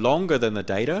will be longer than the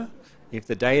data. If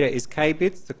the data is k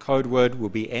bits, the code word will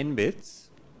be n bits.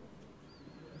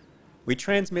 We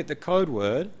transmit the code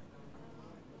word,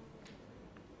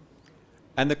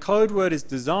 and the code word is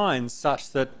designed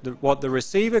such that what the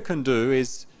receiver can do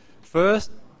is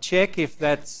first check if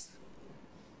that's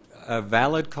a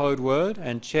valid code word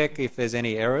and check if there's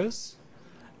any errors,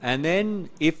 and then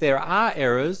if there are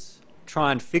errors,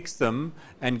 try and fix them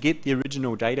and get the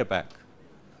original data back.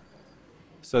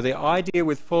 So the idea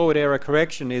with forward error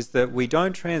correction is that we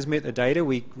don't transmit the data,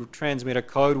 we transmit a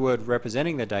code word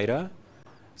representing the data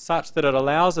such that it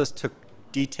allows us to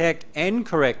detect and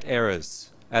correct errors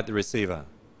at the receiver.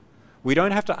 We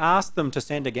don't have to ask them to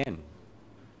send again.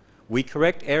 We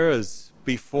correct errors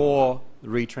before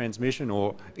retransmission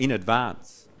or in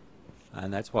advance,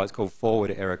 and that's why it's called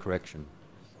forward error correction.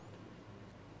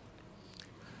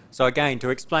 So again, to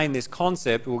explain this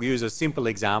concept, we'll use a simple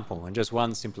example, and just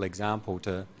one simple example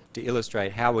to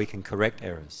illustrate how we can correct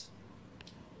errors.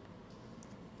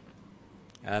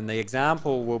 And the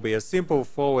example will be a simple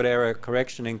forward error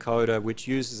correction encoder which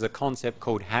uses a concept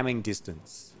called Hamming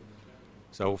distance.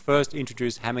 So we'll first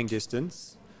introduce Hamming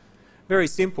distance. Very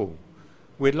simple.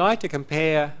 We'd like to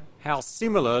compare how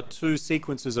similar two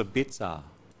sequences of bits are.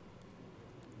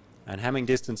 And Hamming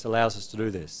distance allows us to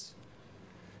do this.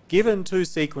 Given two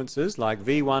sequences like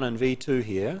V1 and V2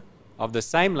 here of the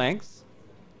same length,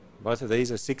 both of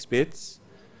these are 6 bits,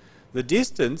 the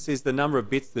distance is the number of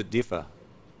bits that differ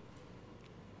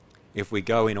if we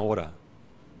go in order.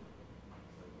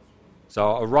 So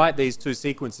I'll write these two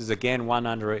sequences again, one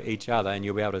under each other, and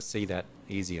you'll be able to see that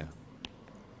easier.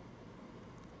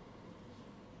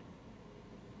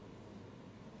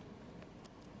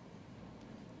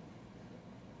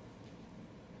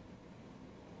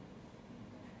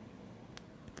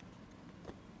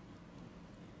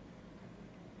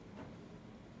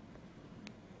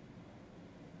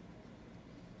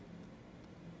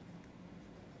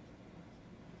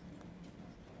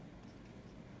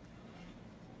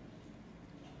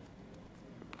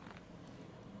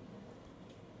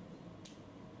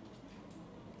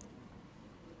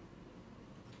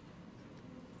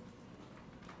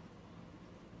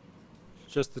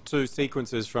 Just the two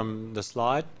sequences from the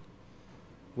slide.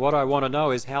 What I want to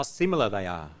know is how similar they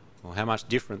are, or how much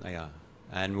different they are.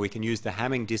 And we can use the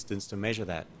Hamming distance to measure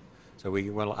that. So we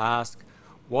will ask,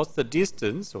 what's the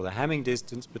distance, or the Hamming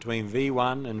distance, between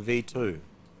V1 and V2?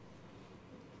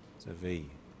 So V.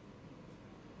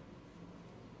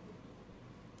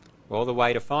 Well, the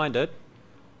way to find it,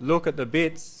 look at the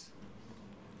bits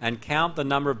and count the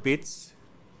number of bits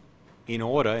in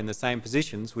order in the same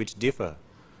positions which differ.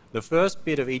 The first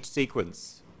bit of each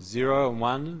sequence, 0 and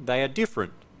 1, they are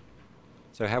different.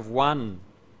 So have one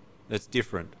that's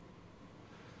different.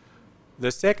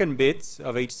 The second bits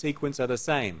of each sequence are the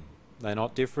same. They're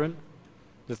not different.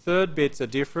 The third bits are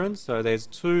different, so there's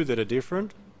 2 that are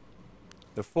different.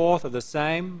 The fourth are the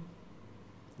same.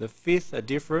 The fifth are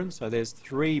different, so there's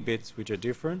 3 bits which are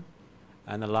different.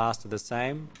 And the last are the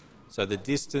same, so the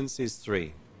distance is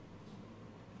 3.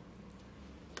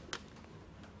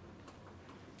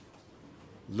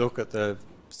 Look at the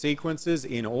sequences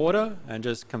in order and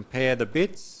just compare the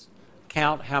bits,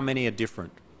 count how many are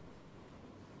different.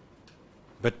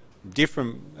 But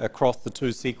different across the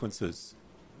two sequences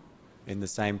in the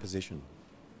same position.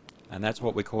 And that's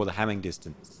what we call the Hamming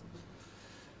distance.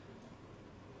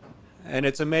 And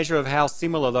it's a measure of how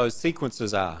similar those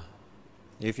sequences are.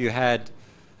 If you had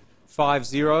 5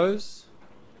 zeros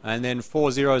and then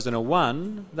 4 zeros and a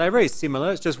 1, they're very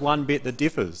similar, it's just one bit that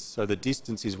differs, so the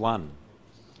distance is 1.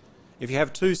 If you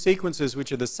have two sequences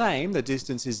which are the same, the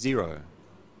distance is 0.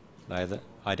 They're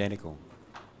identical.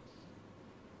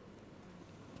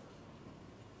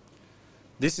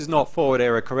 This is not forward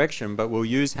error correction, but we'll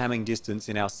use Hamming distance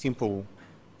in our simple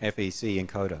FEC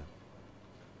encoder.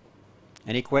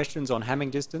 Any questions on Hamming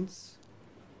distance?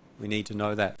 We need to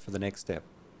know that for the next step.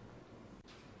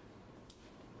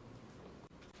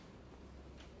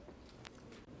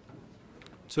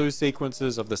 Two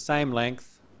sequences of the same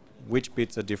length, which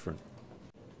bits are different?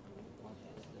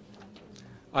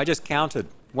 I just counted.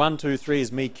 1, 2, 3 is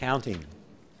me counting.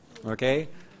 Okay?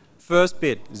 First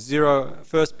bit, 0,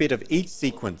 first bit of each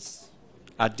sequence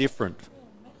are different.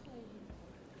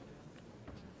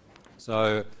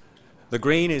 So the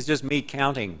green is just me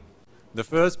counting. The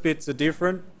first bits are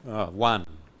different. 1.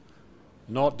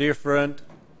 Not different.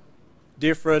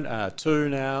 Different. 2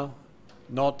 now.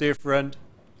 Not different.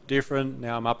 Different.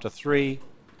 Now I'm up to 3.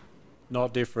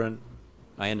 Not different.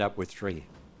 I end up with 3.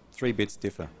 3 bits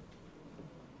differ.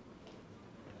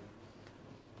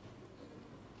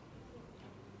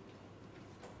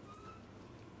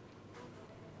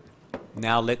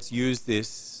 Now let's use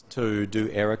this to do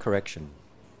error correction.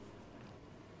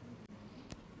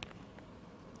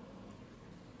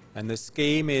 And the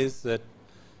scheme is that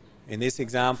in this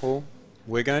example,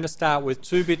 we're going to start with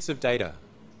 2 bits of data.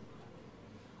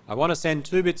 I want to send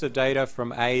 2 bits of data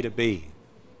from A to B.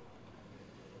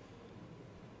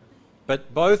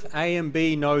 But both A and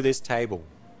B know this table.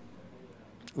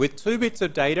 With 2 bits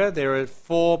of data, there are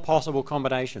 4 possible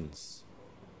combinations.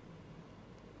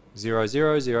 0,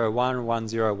 0, 0, 1, 1,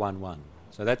 0, 1, 1.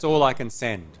 So that's all I can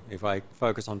send if I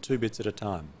focus on 2 bits at a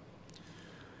time.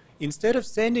 Instead of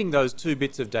sending those 2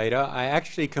 bits of data, I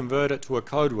actually convert it to a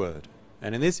code word.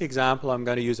 And in this example, I'm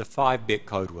going to use a 5-bit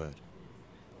code word.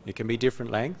 It can be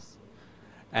different lengths.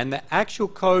 And the actual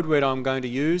code word I'm going to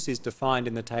use is defined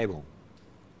in the table.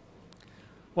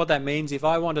 What that means, if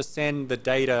I want to send the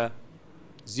data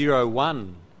 0,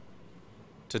 1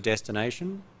 to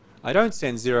destination, I don't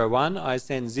send 0, 1, I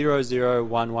send 0, 0,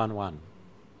 1, 1, 1.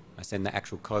 I send the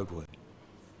actual code word.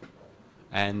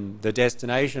 And the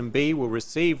destination B will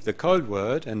receive the code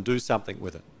word and do something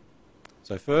with it.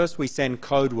 So first we send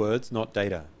code words, not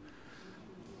data.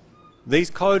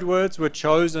 These code words were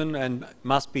chosen and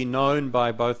must be known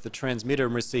by both the transmitter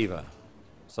and receiver.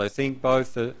 So think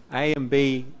both the A and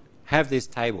B have this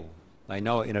table. They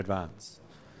know it in advance.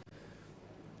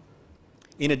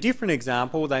 In a different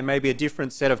example, they may be a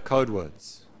different set of code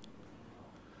words.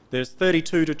 There's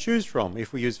 32 to choose from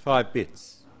if we use 5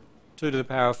 bits. 2 to the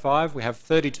power of 5, we have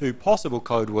 32 possible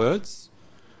code words.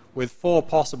 With 4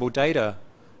 possible data,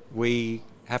 we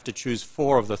have to choose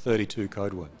 4 of the 32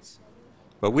 code words.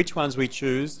 But which ones we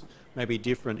choose may be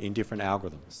different in different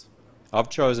algorithms. I've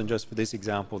chosen, just for this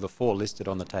example, the 4 listed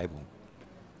on the table.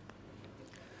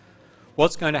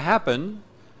 What's going to happen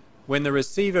when the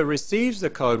receiver receives the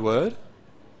code word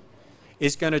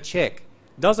is going to check,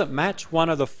 does it match one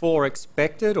of the 4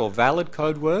 expected or valid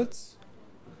code words?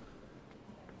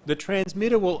 The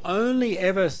transmitter will only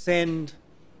ever send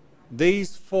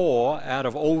these 4 out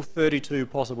of all 32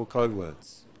 possible code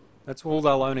words. That's all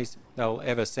they'll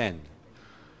ever send.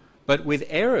 But with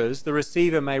errors, the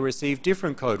receiver may receive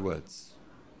different code words.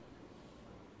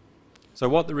 So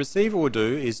what the receiver will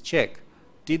do is check,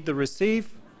 did the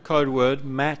received code word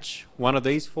match one of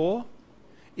these 4?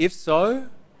 If so,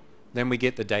 then we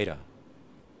get the data.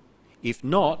 If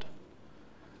not,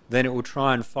 then it will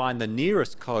try and find the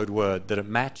nearest code word that it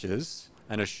matches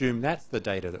and assume that's the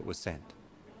data that was sent.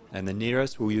 And the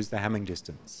nearest, we'll use the Hamming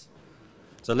distance.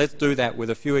 So let's do that with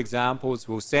a few examples.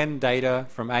 We'll send data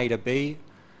from A to B,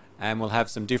 and we'll have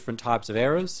some different types of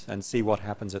errors and see what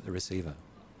happens at the receiver.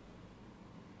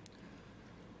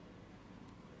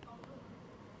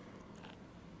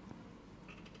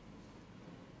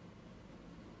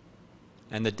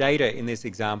 And the data in this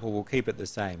example will keep it the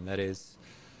same. That is,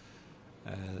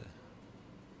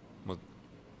 well,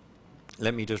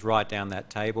 let me just write down that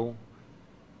table.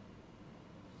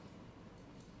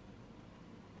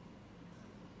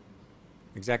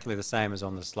 Exactly the same as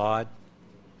on the slide.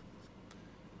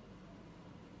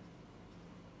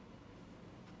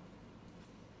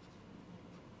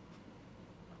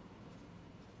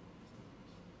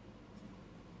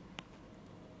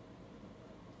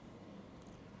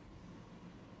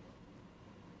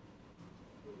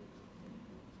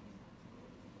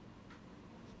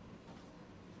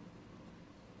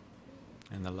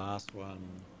 And the last one.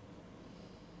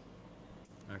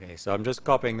 Okay, so I'm just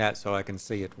copying that so I can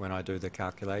see it when I do the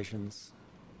calculations.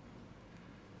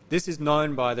 This is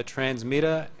known by the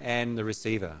transmitter and the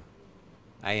receiver,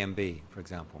 A and B, for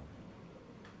example.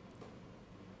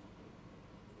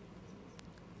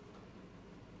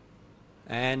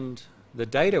 And the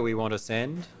data we want to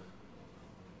send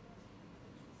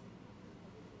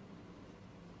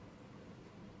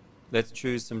let's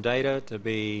choose some data to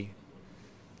be,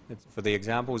 for the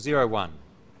example, 0, 1.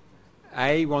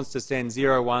 A wants to send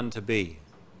 0, 1 to B.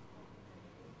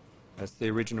 That's the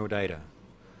original data.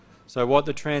 So what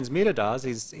the transmitter does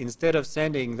is, instead of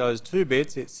sending those 2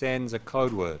 bits, it sends a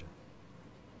code word.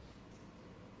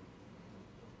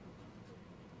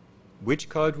 Which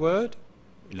code word?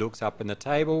 It looks up in the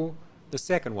table, the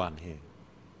second one here.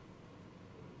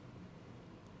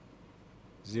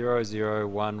 0, 0,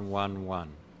 1, 1, 1.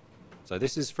 So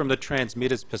this is from the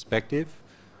transmitter's perspective.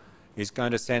 It's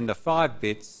going to send the 5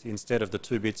 bits instead of the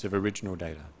 2 bits of original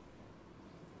data.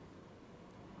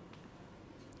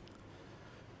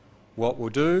 What we'll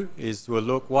do is we'll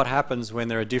look what happens when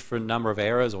there are different number of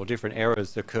errors or different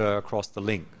errors occur across the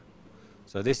link.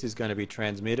 So this is going to be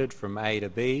transmitted from A to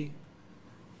B.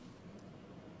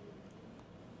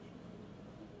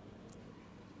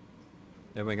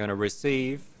 Then we're going to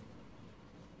receive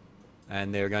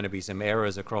and there are going to be some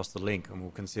errors across the link, and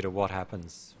we'll consider what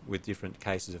happens with different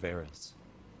cases of errors.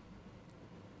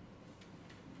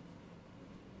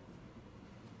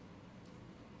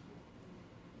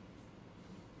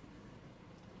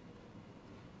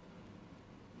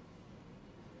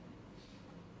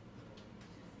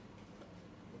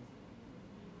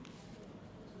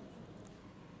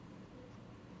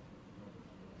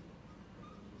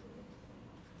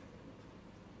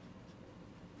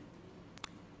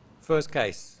 First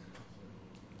case,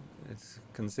 let's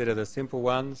consider the simple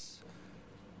ones.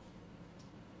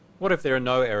 What if there are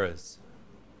no errors?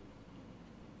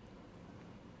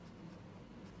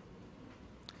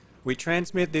 We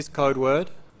transmit this code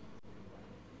word.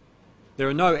 There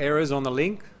are no errors on the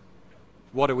link.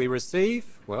 What do we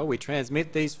receive? Well, we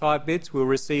transmit these 5 bits, we'll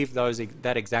receive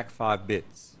that exact 5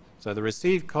 bits. So the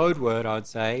received code word, I'd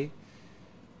say,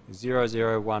 is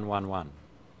 00111.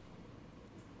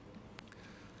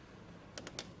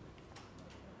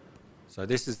 So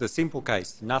this is the simple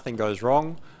case. Nothing goes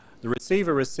wrong. The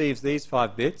receiver receives these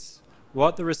 5 bits.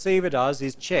 What the receiver does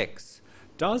is checks.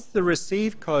 Does the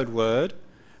received code word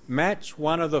match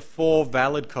one of the 4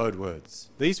 valid code words?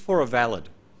 These 4 are valid.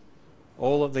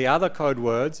 All of the other code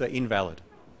words are invalid,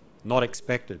 not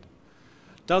expected.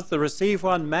 Does the received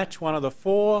one match one of the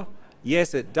 4?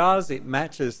 Yes, it does. It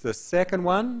matches the second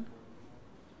one.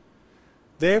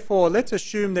 Therefore, let's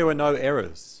assume there were no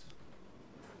errors.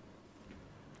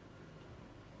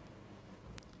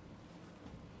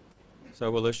 So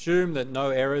we'll assume that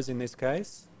no errors in this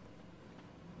case.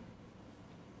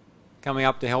 Coming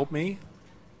up to help me?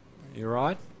 You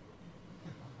right?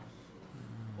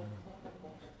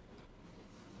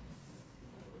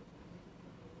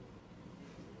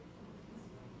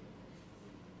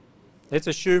 Let's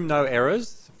assume no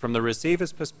errors from the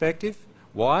receiver's perspective.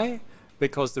 Why?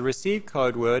 Because the received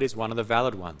code word is one of the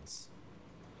valid ones.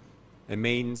 It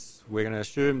means we're going to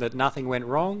assume that nothing went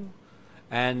wrong,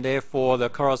 and therefore the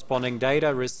corresponding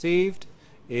data received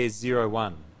is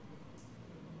 01.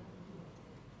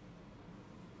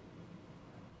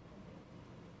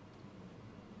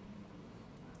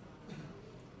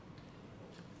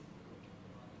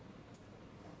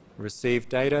 Received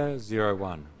data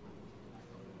 01.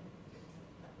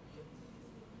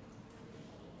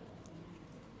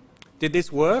 Did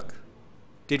this work?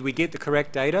 Did we get the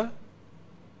correct data?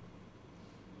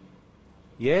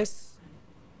 Yes.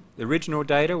 The original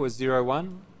data was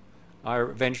 01. I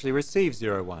eventually received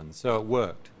 01, so it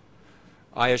worked.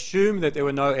 I assumed that there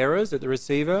were no errors at the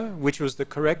receiver, which was the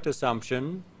correct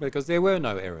assumption because there were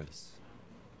no errors.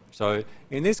 So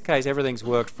in this case, everything's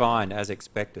worked fine as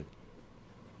expected.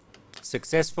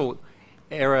 Successful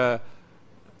error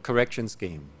correction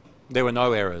scheme. There were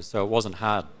no errors, so it wasn't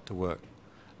hard to work.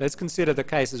 Let's consider the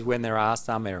cases when there are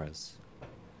some errors.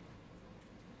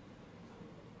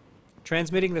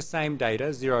 Transmitting the same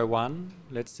data, 01,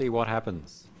 let's see what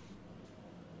happens.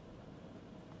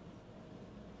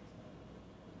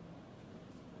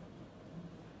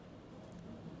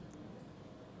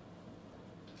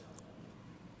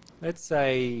 Let's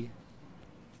say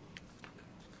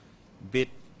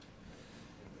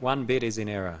one bit is in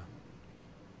error.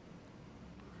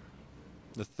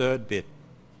 The third bit.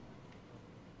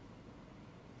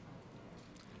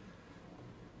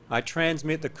 I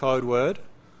transmit the code word.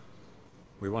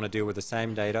 We want to deal with the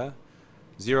same data,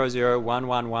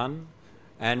 00111,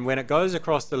 and when it goes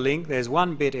across the link, there's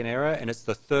one bit in error, and it's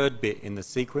the third bit in the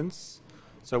sequence.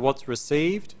 So what's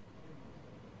received?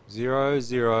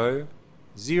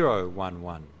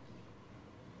 00011.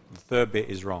 The third bit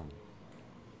is wrong.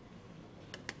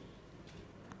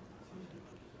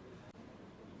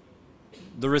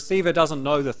 The receiver doesn't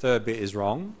know the third bit is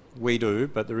wrong. We do,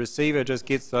 but the receiver just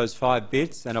gets those 5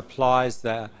 bits and applies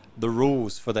the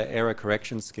rules for the error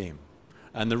correction scheme.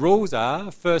 And the rules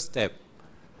are, first step,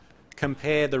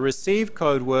 compare the received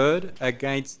code word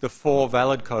against the 4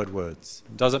 valid code words.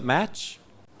 Does it match?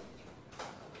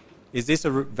 Is this a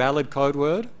valid code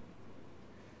word?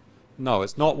 No,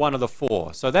 it's not one of the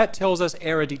 4. So that tells us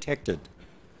error detected.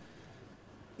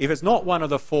 If it's not one of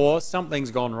the 4,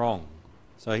 something's gone wrong.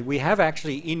 So we have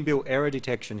actually inbuilt error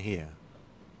detection here.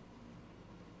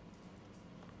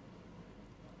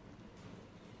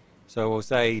 So we'll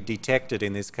say detected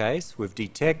in this case. We've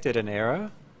detected an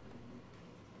error.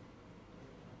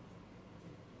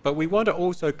 But we want to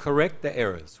also correct the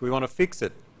errors. We want to fix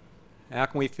it. How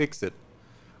can we fix it?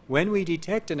 When we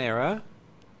detect an error,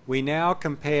 we now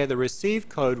compare the received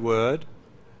code word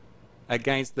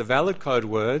against the valid code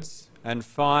words and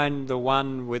find the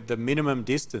one with the minimum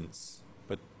distance.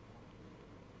 But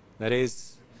that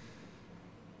is,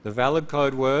 the valid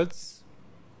code words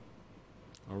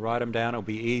I'll write them down. It'll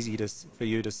be easy for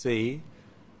you to see.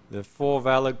 The 4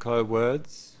 valid code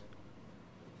words.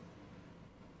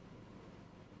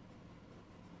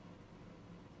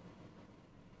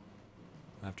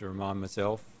 I have to remind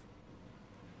myself.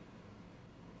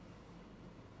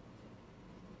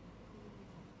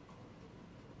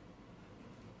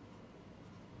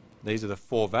 These are the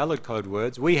 4 valid code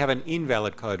words. We have an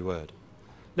invalid code word.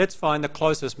 Let's find the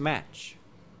closest match.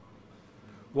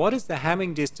 What is the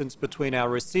Hamming distance between our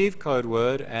received code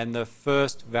word and the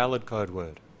first valid code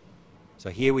word? So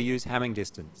here we use Hamming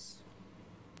distance.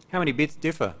 How many bits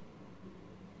differ?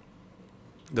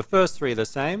 The first 3 are the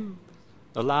same.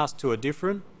 The last 2 are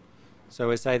different. So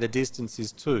we say the distance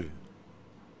is 2.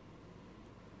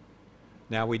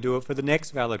 Now we do it for the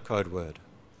next valid code word.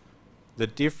 The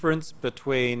difference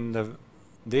between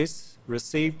this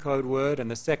received code word and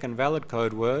the second valid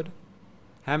code word,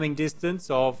 Hamming distance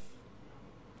of,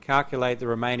 calculate the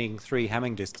remaining 3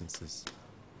 Hamming distances.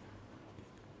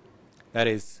 That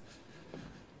is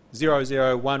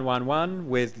 00111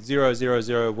 with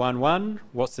 00011.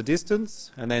 What's the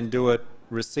distance? And then do it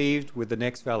received with the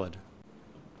next valid.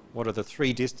 What are the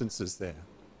 3 distances there?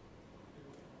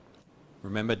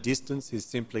 Remember, distance is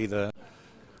simply the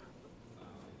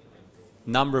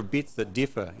number of bits that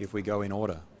differ if we go in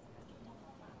order.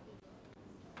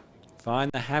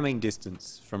 Find the Hamming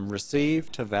distance from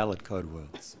received to valid code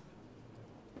words.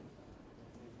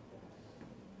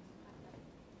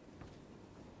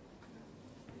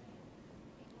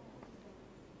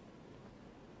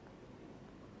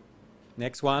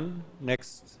 Next one,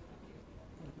 next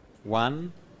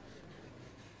one.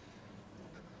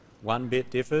 1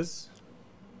 bit differs.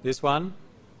 This one,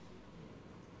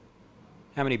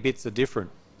 how many bits are different?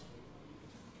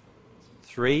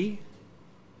 3.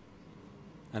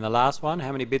 And the last one,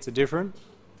 how many bits are different?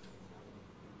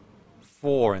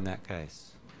 4 in that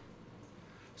case.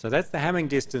 So that's the Hamming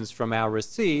distance from our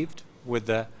received with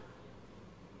the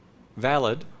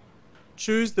valid.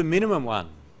 Choose the minimum one.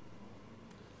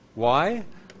 Why?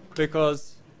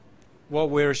 Because what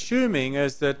we're assuming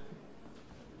is that,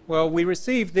 well, we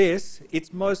received this,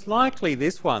 it's most likely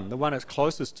this one, the one it's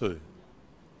closest to.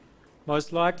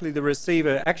 Most likely the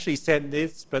receiver actually sent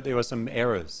this, but there were some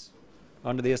errors.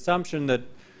 Under the assumption that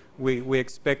we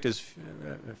expect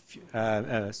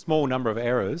a small number of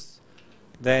errors,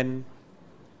 then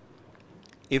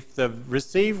if the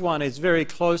received one is very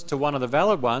close to one of the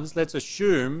valid ones, let's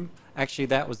assume actually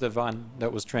that was the one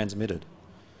that was transmitted.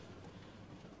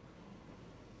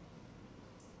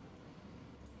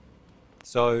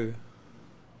 So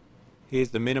here's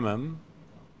the minimum.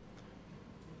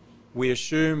 We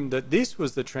assume that this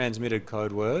was the transmitted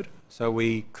code word, so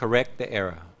we correct the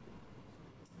error.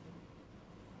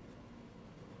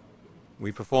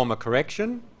 We perform a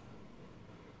correction,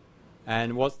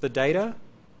 and what's the data?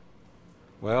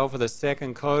 Well, for the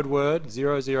second code word,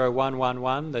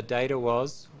 00111, the data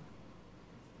was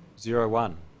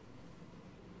 01.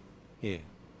 Here,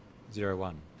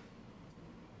 01.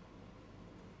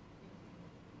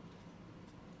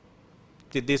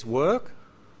 Did this work?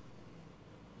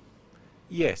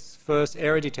 Yes, first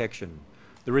error detection.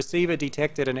 The receiver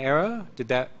detected an error.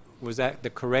 Was that the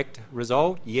correct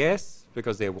result? Yes,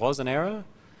 because there was an error.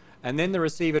 And then the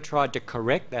receiver tried to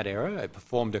correct that error. It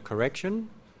performed a correction.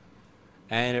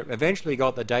 And it eventually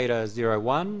got the data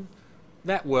 01.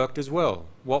 That worked as well.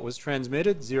 What was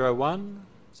transmitted? 01.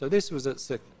 So this was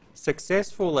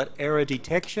successful at error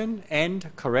detection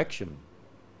and correction.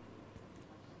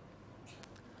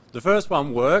 The first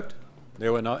one worked.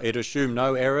 It assumed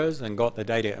no errors and got the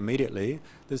data immediately.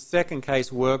 The second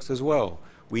case works as well.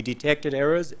 We detected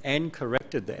errors and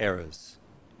corrected the errors.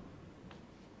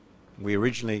 We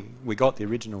got the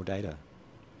original data.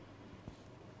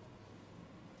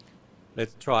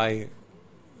 Let's try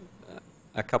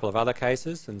a couple of other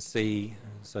cases and see,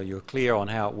 so you're clear on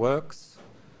how it works.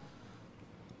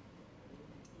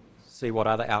 See what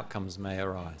other outcomes may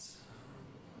arise.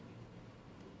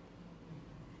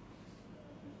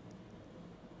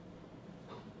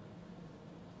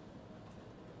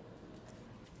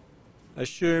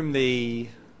 Assume the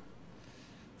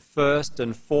first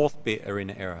and fourth bit are in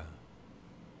error.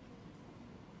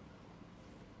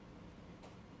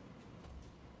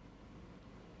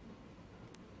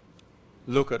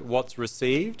 Look at what's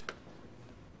received.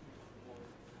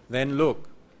 Then look,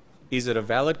 is it a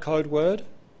valid code word?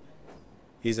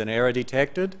 Is an error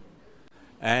detected?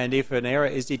 And if an error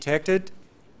is detected,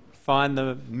 find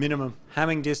the minimum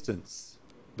Hamming distance,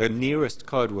 the nearest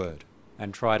code word,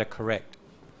 and try to correct.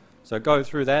 So go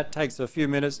through that. Takes a few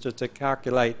minutes just to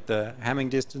calculate the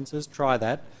Hamming distances. Try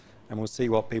that, and we'll see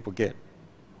what people get.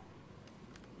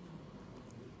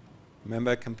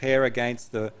 Remember, compare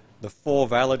against the 4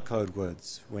 valid code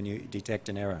words when you detect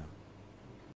an error.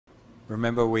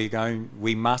 Remember, we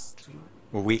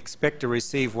expect to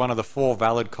receive one of the 4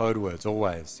 valid code words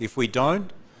always. If we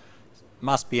don't,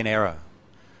 must be an error.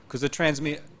 Because the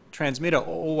transmitter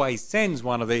always sends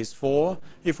one of these 4.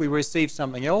 If we receive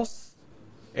something else,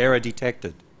 error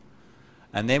detected.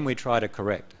 And then we try to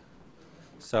correct.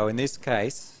 So in this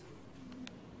case,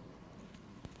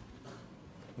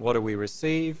 what do we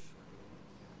receive?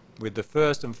 With the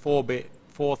first and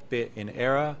fourth bit in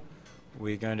error,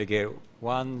 we're going to get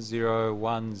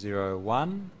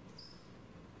 10101.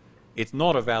 It's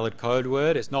not a valid code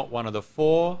word, it's not one of the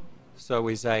 4, so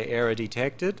we say error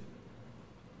detected.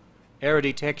 Error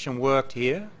detection worked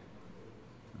here.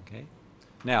 Okay.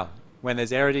 Now, when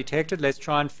there's error detected, let's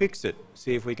try and fix it,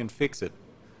 see if we can fix it.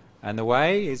 And the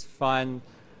way is find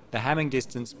the Hamming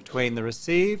distance between the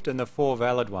received and the 4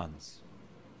 valid ones.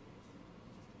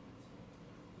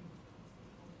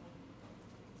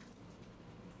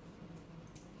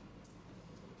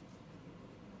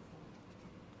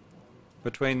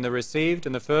 Between the received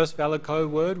and the first valid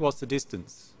code word, what's the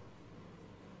distance?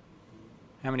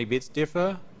 How many bits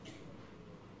differ?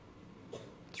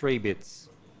 3 bits.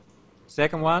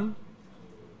 Second one?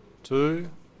 2.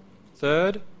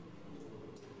 Third?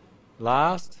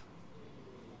 Last?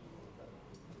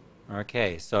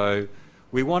 Okay, so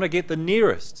we want to get the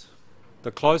nearest,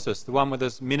 the closest, the one with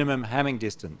this minimum Hamming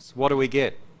distance. What do we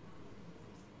get?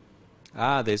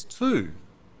 There's 2.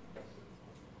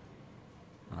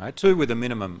 All right, 2 with a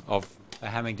minimum of a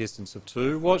Hamming distance of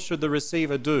 2. What should the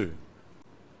receiver do?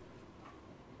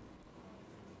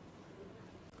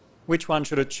 Which one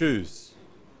should it choose?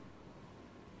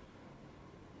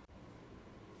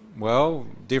 Well,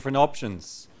 different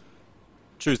options.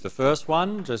 Choose the first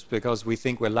one just because we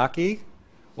think we're lucky,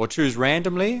 or choose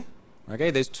randomly.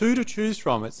 Okay, there's 2 to choose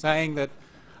from. It's saying that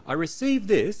I received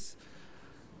this,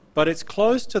 but it's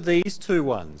close to these 2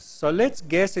 ones. So let's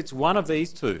guess it's one of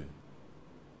these 2.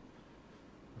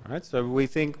 Right, so we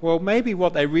think, well, maybe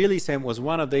what they really sent was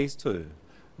one of these 2.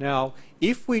 Now,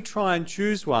 if we try and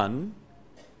choose one,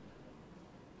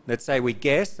 let's say we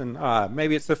guess, and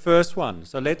maybe it's the first one.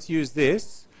 So let's use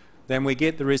this. Then we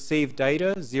get the received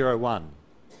data 0, 1.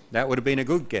 That would have been a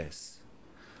good guess.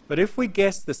 But if we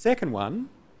guess the second one,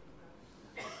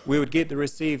 we would get the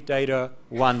received data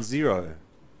 1, 0.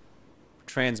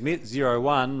 Transmit 0,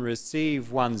 1,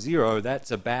 receive 1, 0.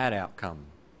 That's a bad outcome.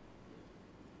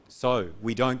 So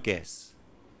we don't guess.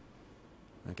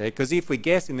 Okay, because if we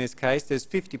guess in this case, there's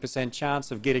 50%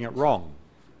 chance of getting it wrong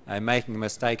and making a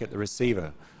mistake at the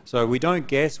receiver. So we don't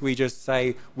guess, we just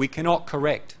say we cannot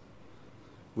correct.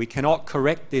 We cannot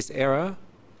correct this error.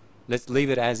 Let's leave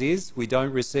it as is. We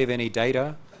don't receive any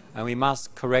data and we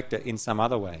must correct it in some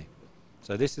other way.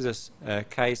 So this is a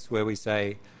case where we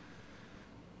say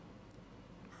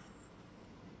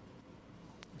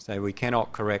we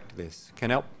cannot correct this,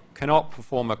 cannot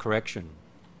perform a correction.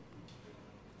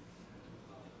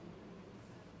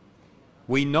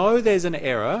 We know there's an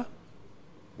error,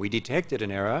 we detected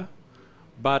an error,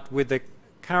 but with the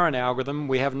current algorithm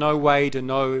we have no way to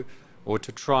know or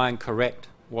to try and correct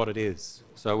what it is.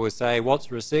 So we'll say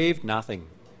what's received? Nothing.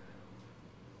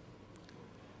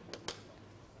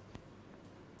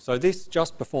 So this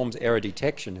just performs error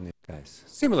detection in this case.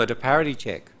 Similar to parity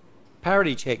check.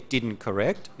 Parity check didn't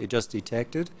correct, it just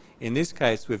detected. In this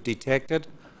case we've detected,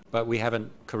 but we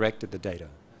haven't corrected the data.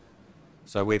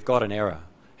 So we've got an error.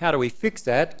 How do we fix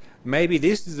that? Maybe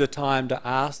this is the time to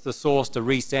ask the source to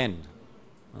resend.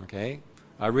 Okay,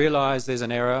 I realize there's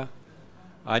an error.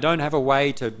 I don't have a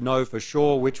way to know for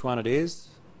sure which one it is,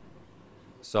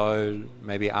 so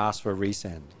maybe ask for a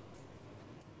resend.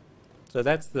 So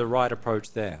that's the right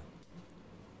approach there.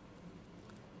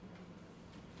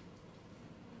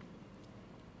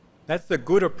 That's the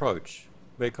good approach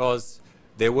because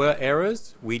there were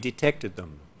errors, we detected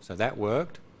them, so that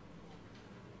worked.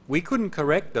 We couldn't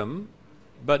correct them,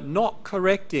 but not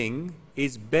correcting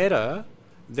is better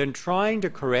than trying to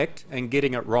correct and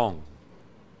getting it wrong.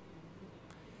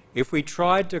 If we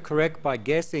tried to correct by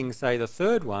guessing, say, the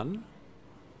third one,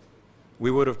 we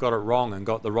would have got it wrong and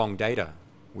got the wrong data.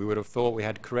 We would have thought we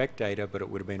had correct data, but it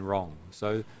would have been wrong.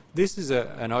 So this is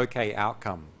an okay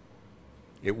outcome.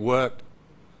 It worked,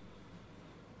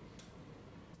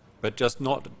 but just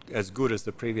not as good as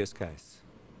the previous case.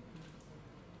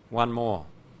 One more.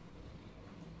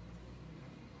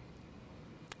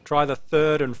 Try the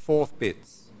third and fourth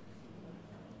bits.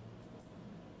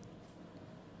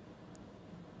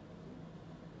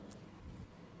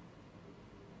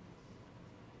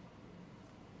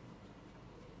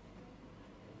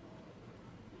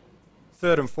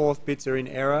 Third and fourth bits are in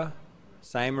error.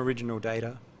 same original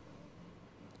data.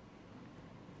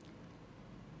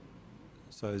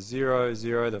 So 0,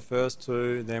 0, the first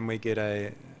two, then we get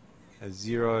a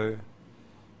 0,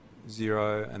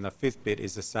 0, and the fifth bit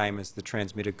is the same as the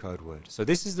transmitted code word. So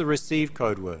this is the received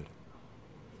code word.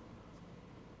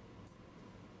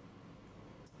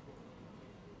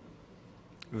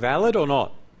 Valid or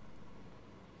not?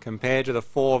 Compared to the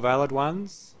 4 valid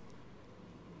ones?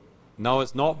 No,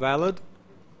 it's not valid.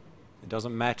 It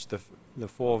doesn't match the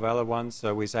 4 valid ones,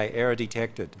 so we say error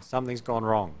detected. Something's gone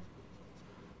wrong.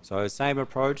 So same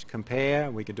approach, compare.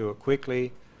 We could do it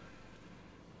quickly.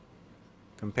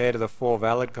 Compare to the 4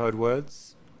 valid code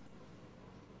words.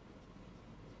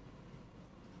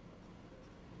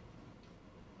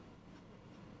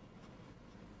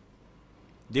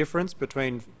 Difference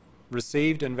between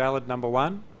received and valid number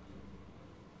 1?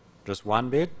 Just 1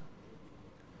 bit.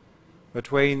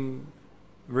 Between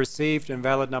received and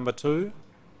valid number 2?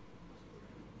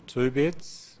 2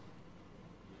 bits.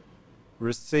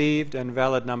 Received and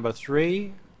valid number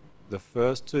 3, the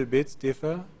first 2 bits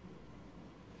differ.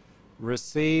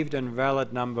 Received and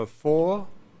valid number 4,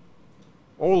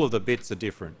 all of the bits are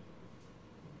different.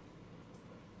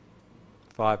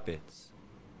 5 bits.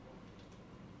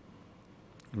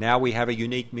 Now we have a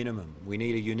unique minimum. We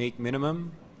need a unique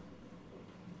minimum.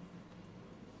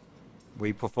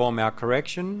 We perform our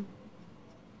correction.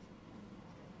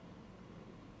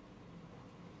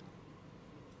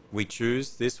 We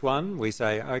choose this one. We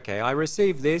say, okay, I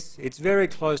received this. It's very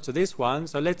close to this one,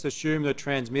 so let's assume the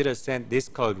transmitter sent this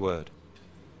code word.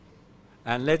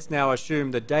 And let's now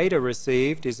assume the data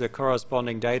received is the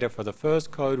corresponding data for the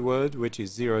first code word, which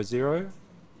is 0, 0.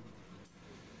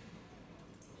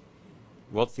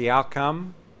 What's the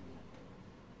outcome?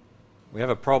 We have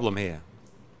a problem here.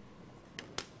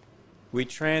 We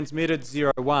transmitted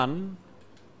 0, 1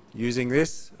 using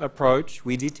this approach.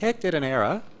 We detected an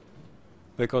error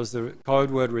because the code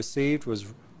word received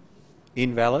was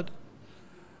invalid.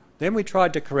 Then we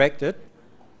tried to correct it.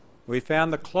 We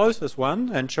found the closest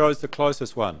one and chose the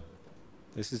closest one.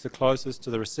 This is the closest to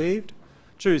the received.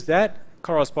 Choose that,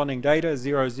 corresponding data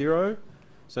 0, 0.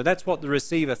 So that's what the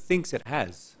receiver thinks it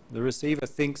has. The receiver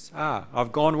thinks,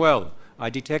 I've gone well. I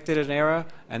detected an error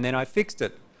and then I fixed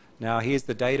it. Now here's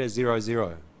the data 0,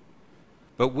 0.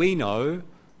 But we know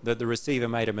that the receiver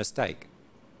made a mistake.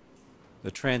 The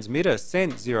transmitter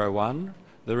sent 0, 1.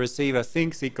 The receiver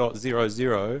thinks it got 0,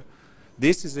 0.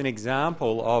 This is an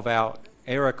example of our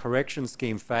error correction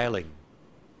scheme failing.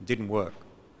 It didn't work.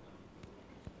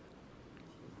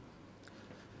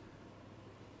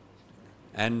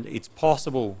 And it's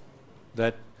possible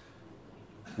that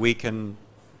we can,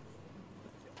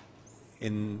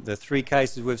 in the 3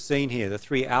 cases we've seen here, the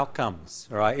 3 outcomes,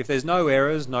 all right? If there's no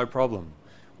errors, no problem.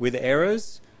 With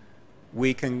errors,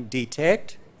 we can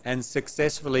detect and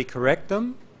successfully correct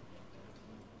them.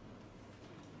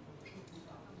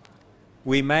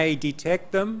 We may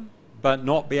detect them but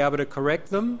not be able to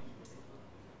correct them,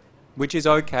 which is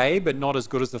okay, but not as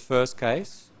good as the first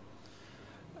case.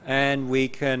 And we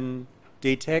can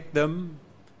detect them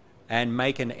and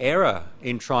make an error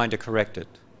in trying to correct it.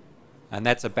 And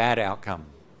that's a bad outcome.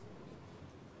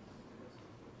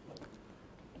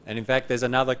 And in fact, there's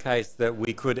another case that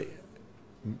we could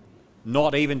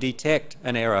not even detect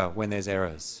an error when there's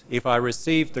errors. If I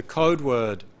received the code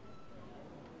word,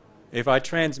 if I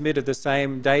transmitted the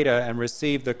same data and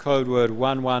received the code word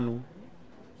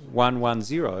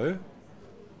 11110,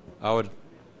 I would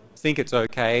think it's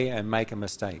okay and make a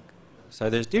mistake. So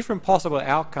there's different possible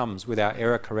outcomes with our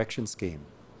error correction scheme.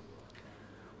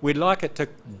 We'd like it to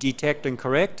detect and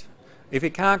correct. If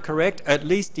it can't correct, at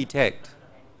least detect,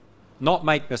 not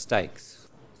make mistakes,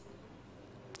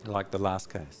 like the last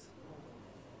case.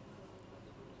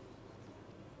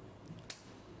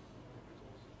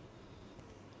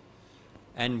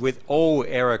 And with all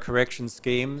error correction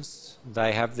schemes,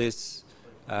 they have this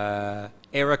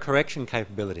error correction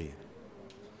capability.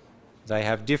 They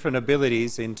have different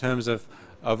abilities in terms of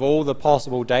all the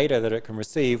possible data that it can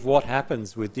receive, what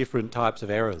happens with different types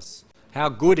of errors. How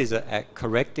good is it at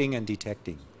correcting and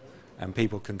detecting? And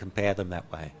people can compare them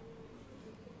that way.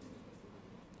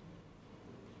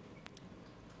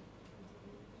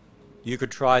 You could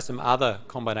try some other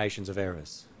combinations of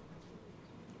errors.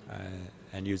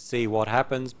 And you see what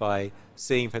happens by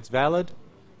seeing if it's valid.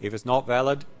 If it's not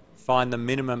valid, find the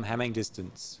minimum Hamming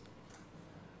distance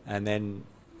and then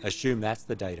assume that's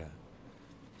the data.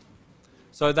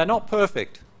 So they're not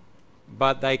perfect,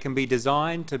 but they can be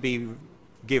designed to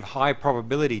give high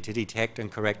probability to detect and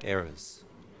correct errors.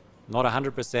 Not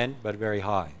 100%, but very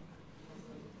high.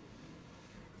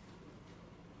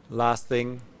 Last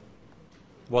thing,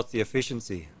 what's the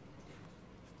efficiency?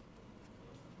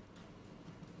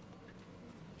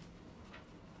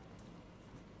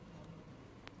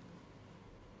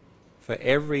 for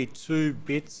every 2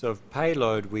 bits of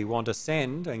payload we want to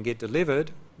send and get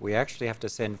delivered, we actually have to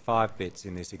send 5 bits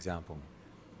in this example.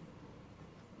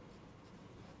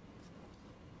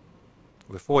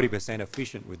 We're 40%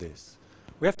 efficient with this.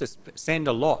 We have to send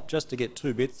a lot just to get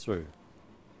 2 bits through.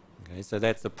 Okay, so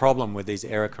that's the problem with these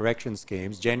error correction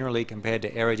schemes. Generally, compared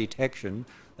to error detection,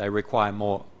 they require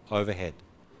more overhead.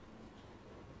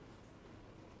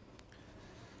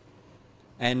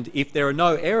 And if there are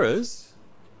no errors,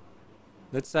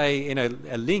 let's say in a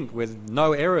link with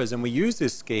no errors and we use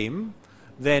this scheme,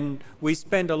 then we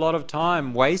spend a lot of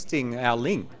time wasting our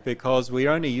link because we're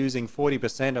only using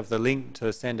 40% of the link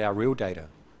to send our real data.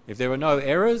 If there were no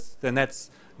errors, then that's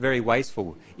very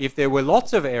wasteful. If there were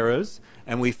lots of errors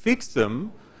and we fix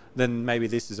them, then maybe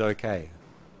this is okay.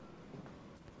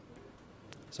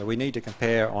 So we need to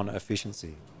compare on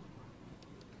efficiency.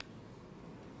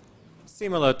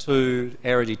 Similar to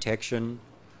error detection,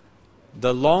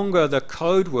 the longer the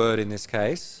code word in this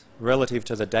case relative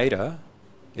to the data,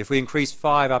 if we increase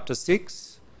 5 up to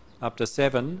 6, up to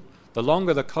 7, the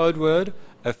longer the code word,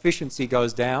 efficiency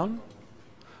goes down,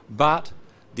 but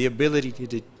the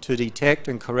ability to detect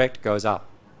and correct goes up.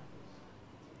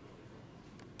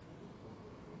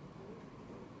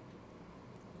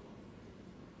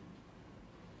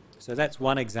 So that's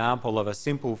one example of a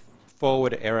simple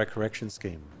forward error correction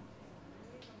scheme.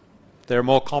 There are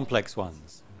more complex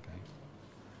ones. Okay.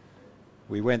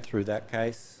 We went through that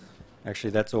case. Actually,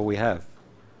 that's all we have.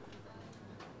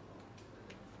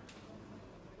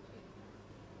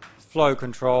 Flow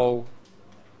control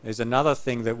is another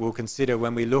thing that we'll consider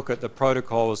when we look at the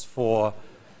protocols for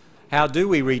how do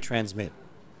we retransmit.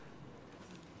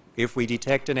 If we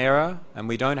detect an error and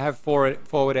we don't have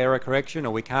forward error correction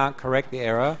or we can't correct the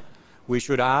error, we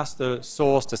should ask the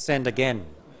source to send again.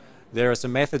 There are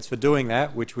some methods for doing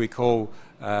that, which we call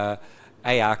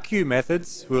ARQ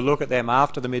methods. We'll look at them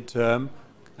after the midterm,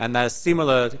 and they're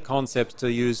similar concepts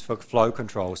to use for flow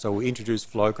control. So we'll introduce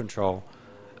flow control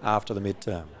after the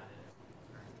midterm.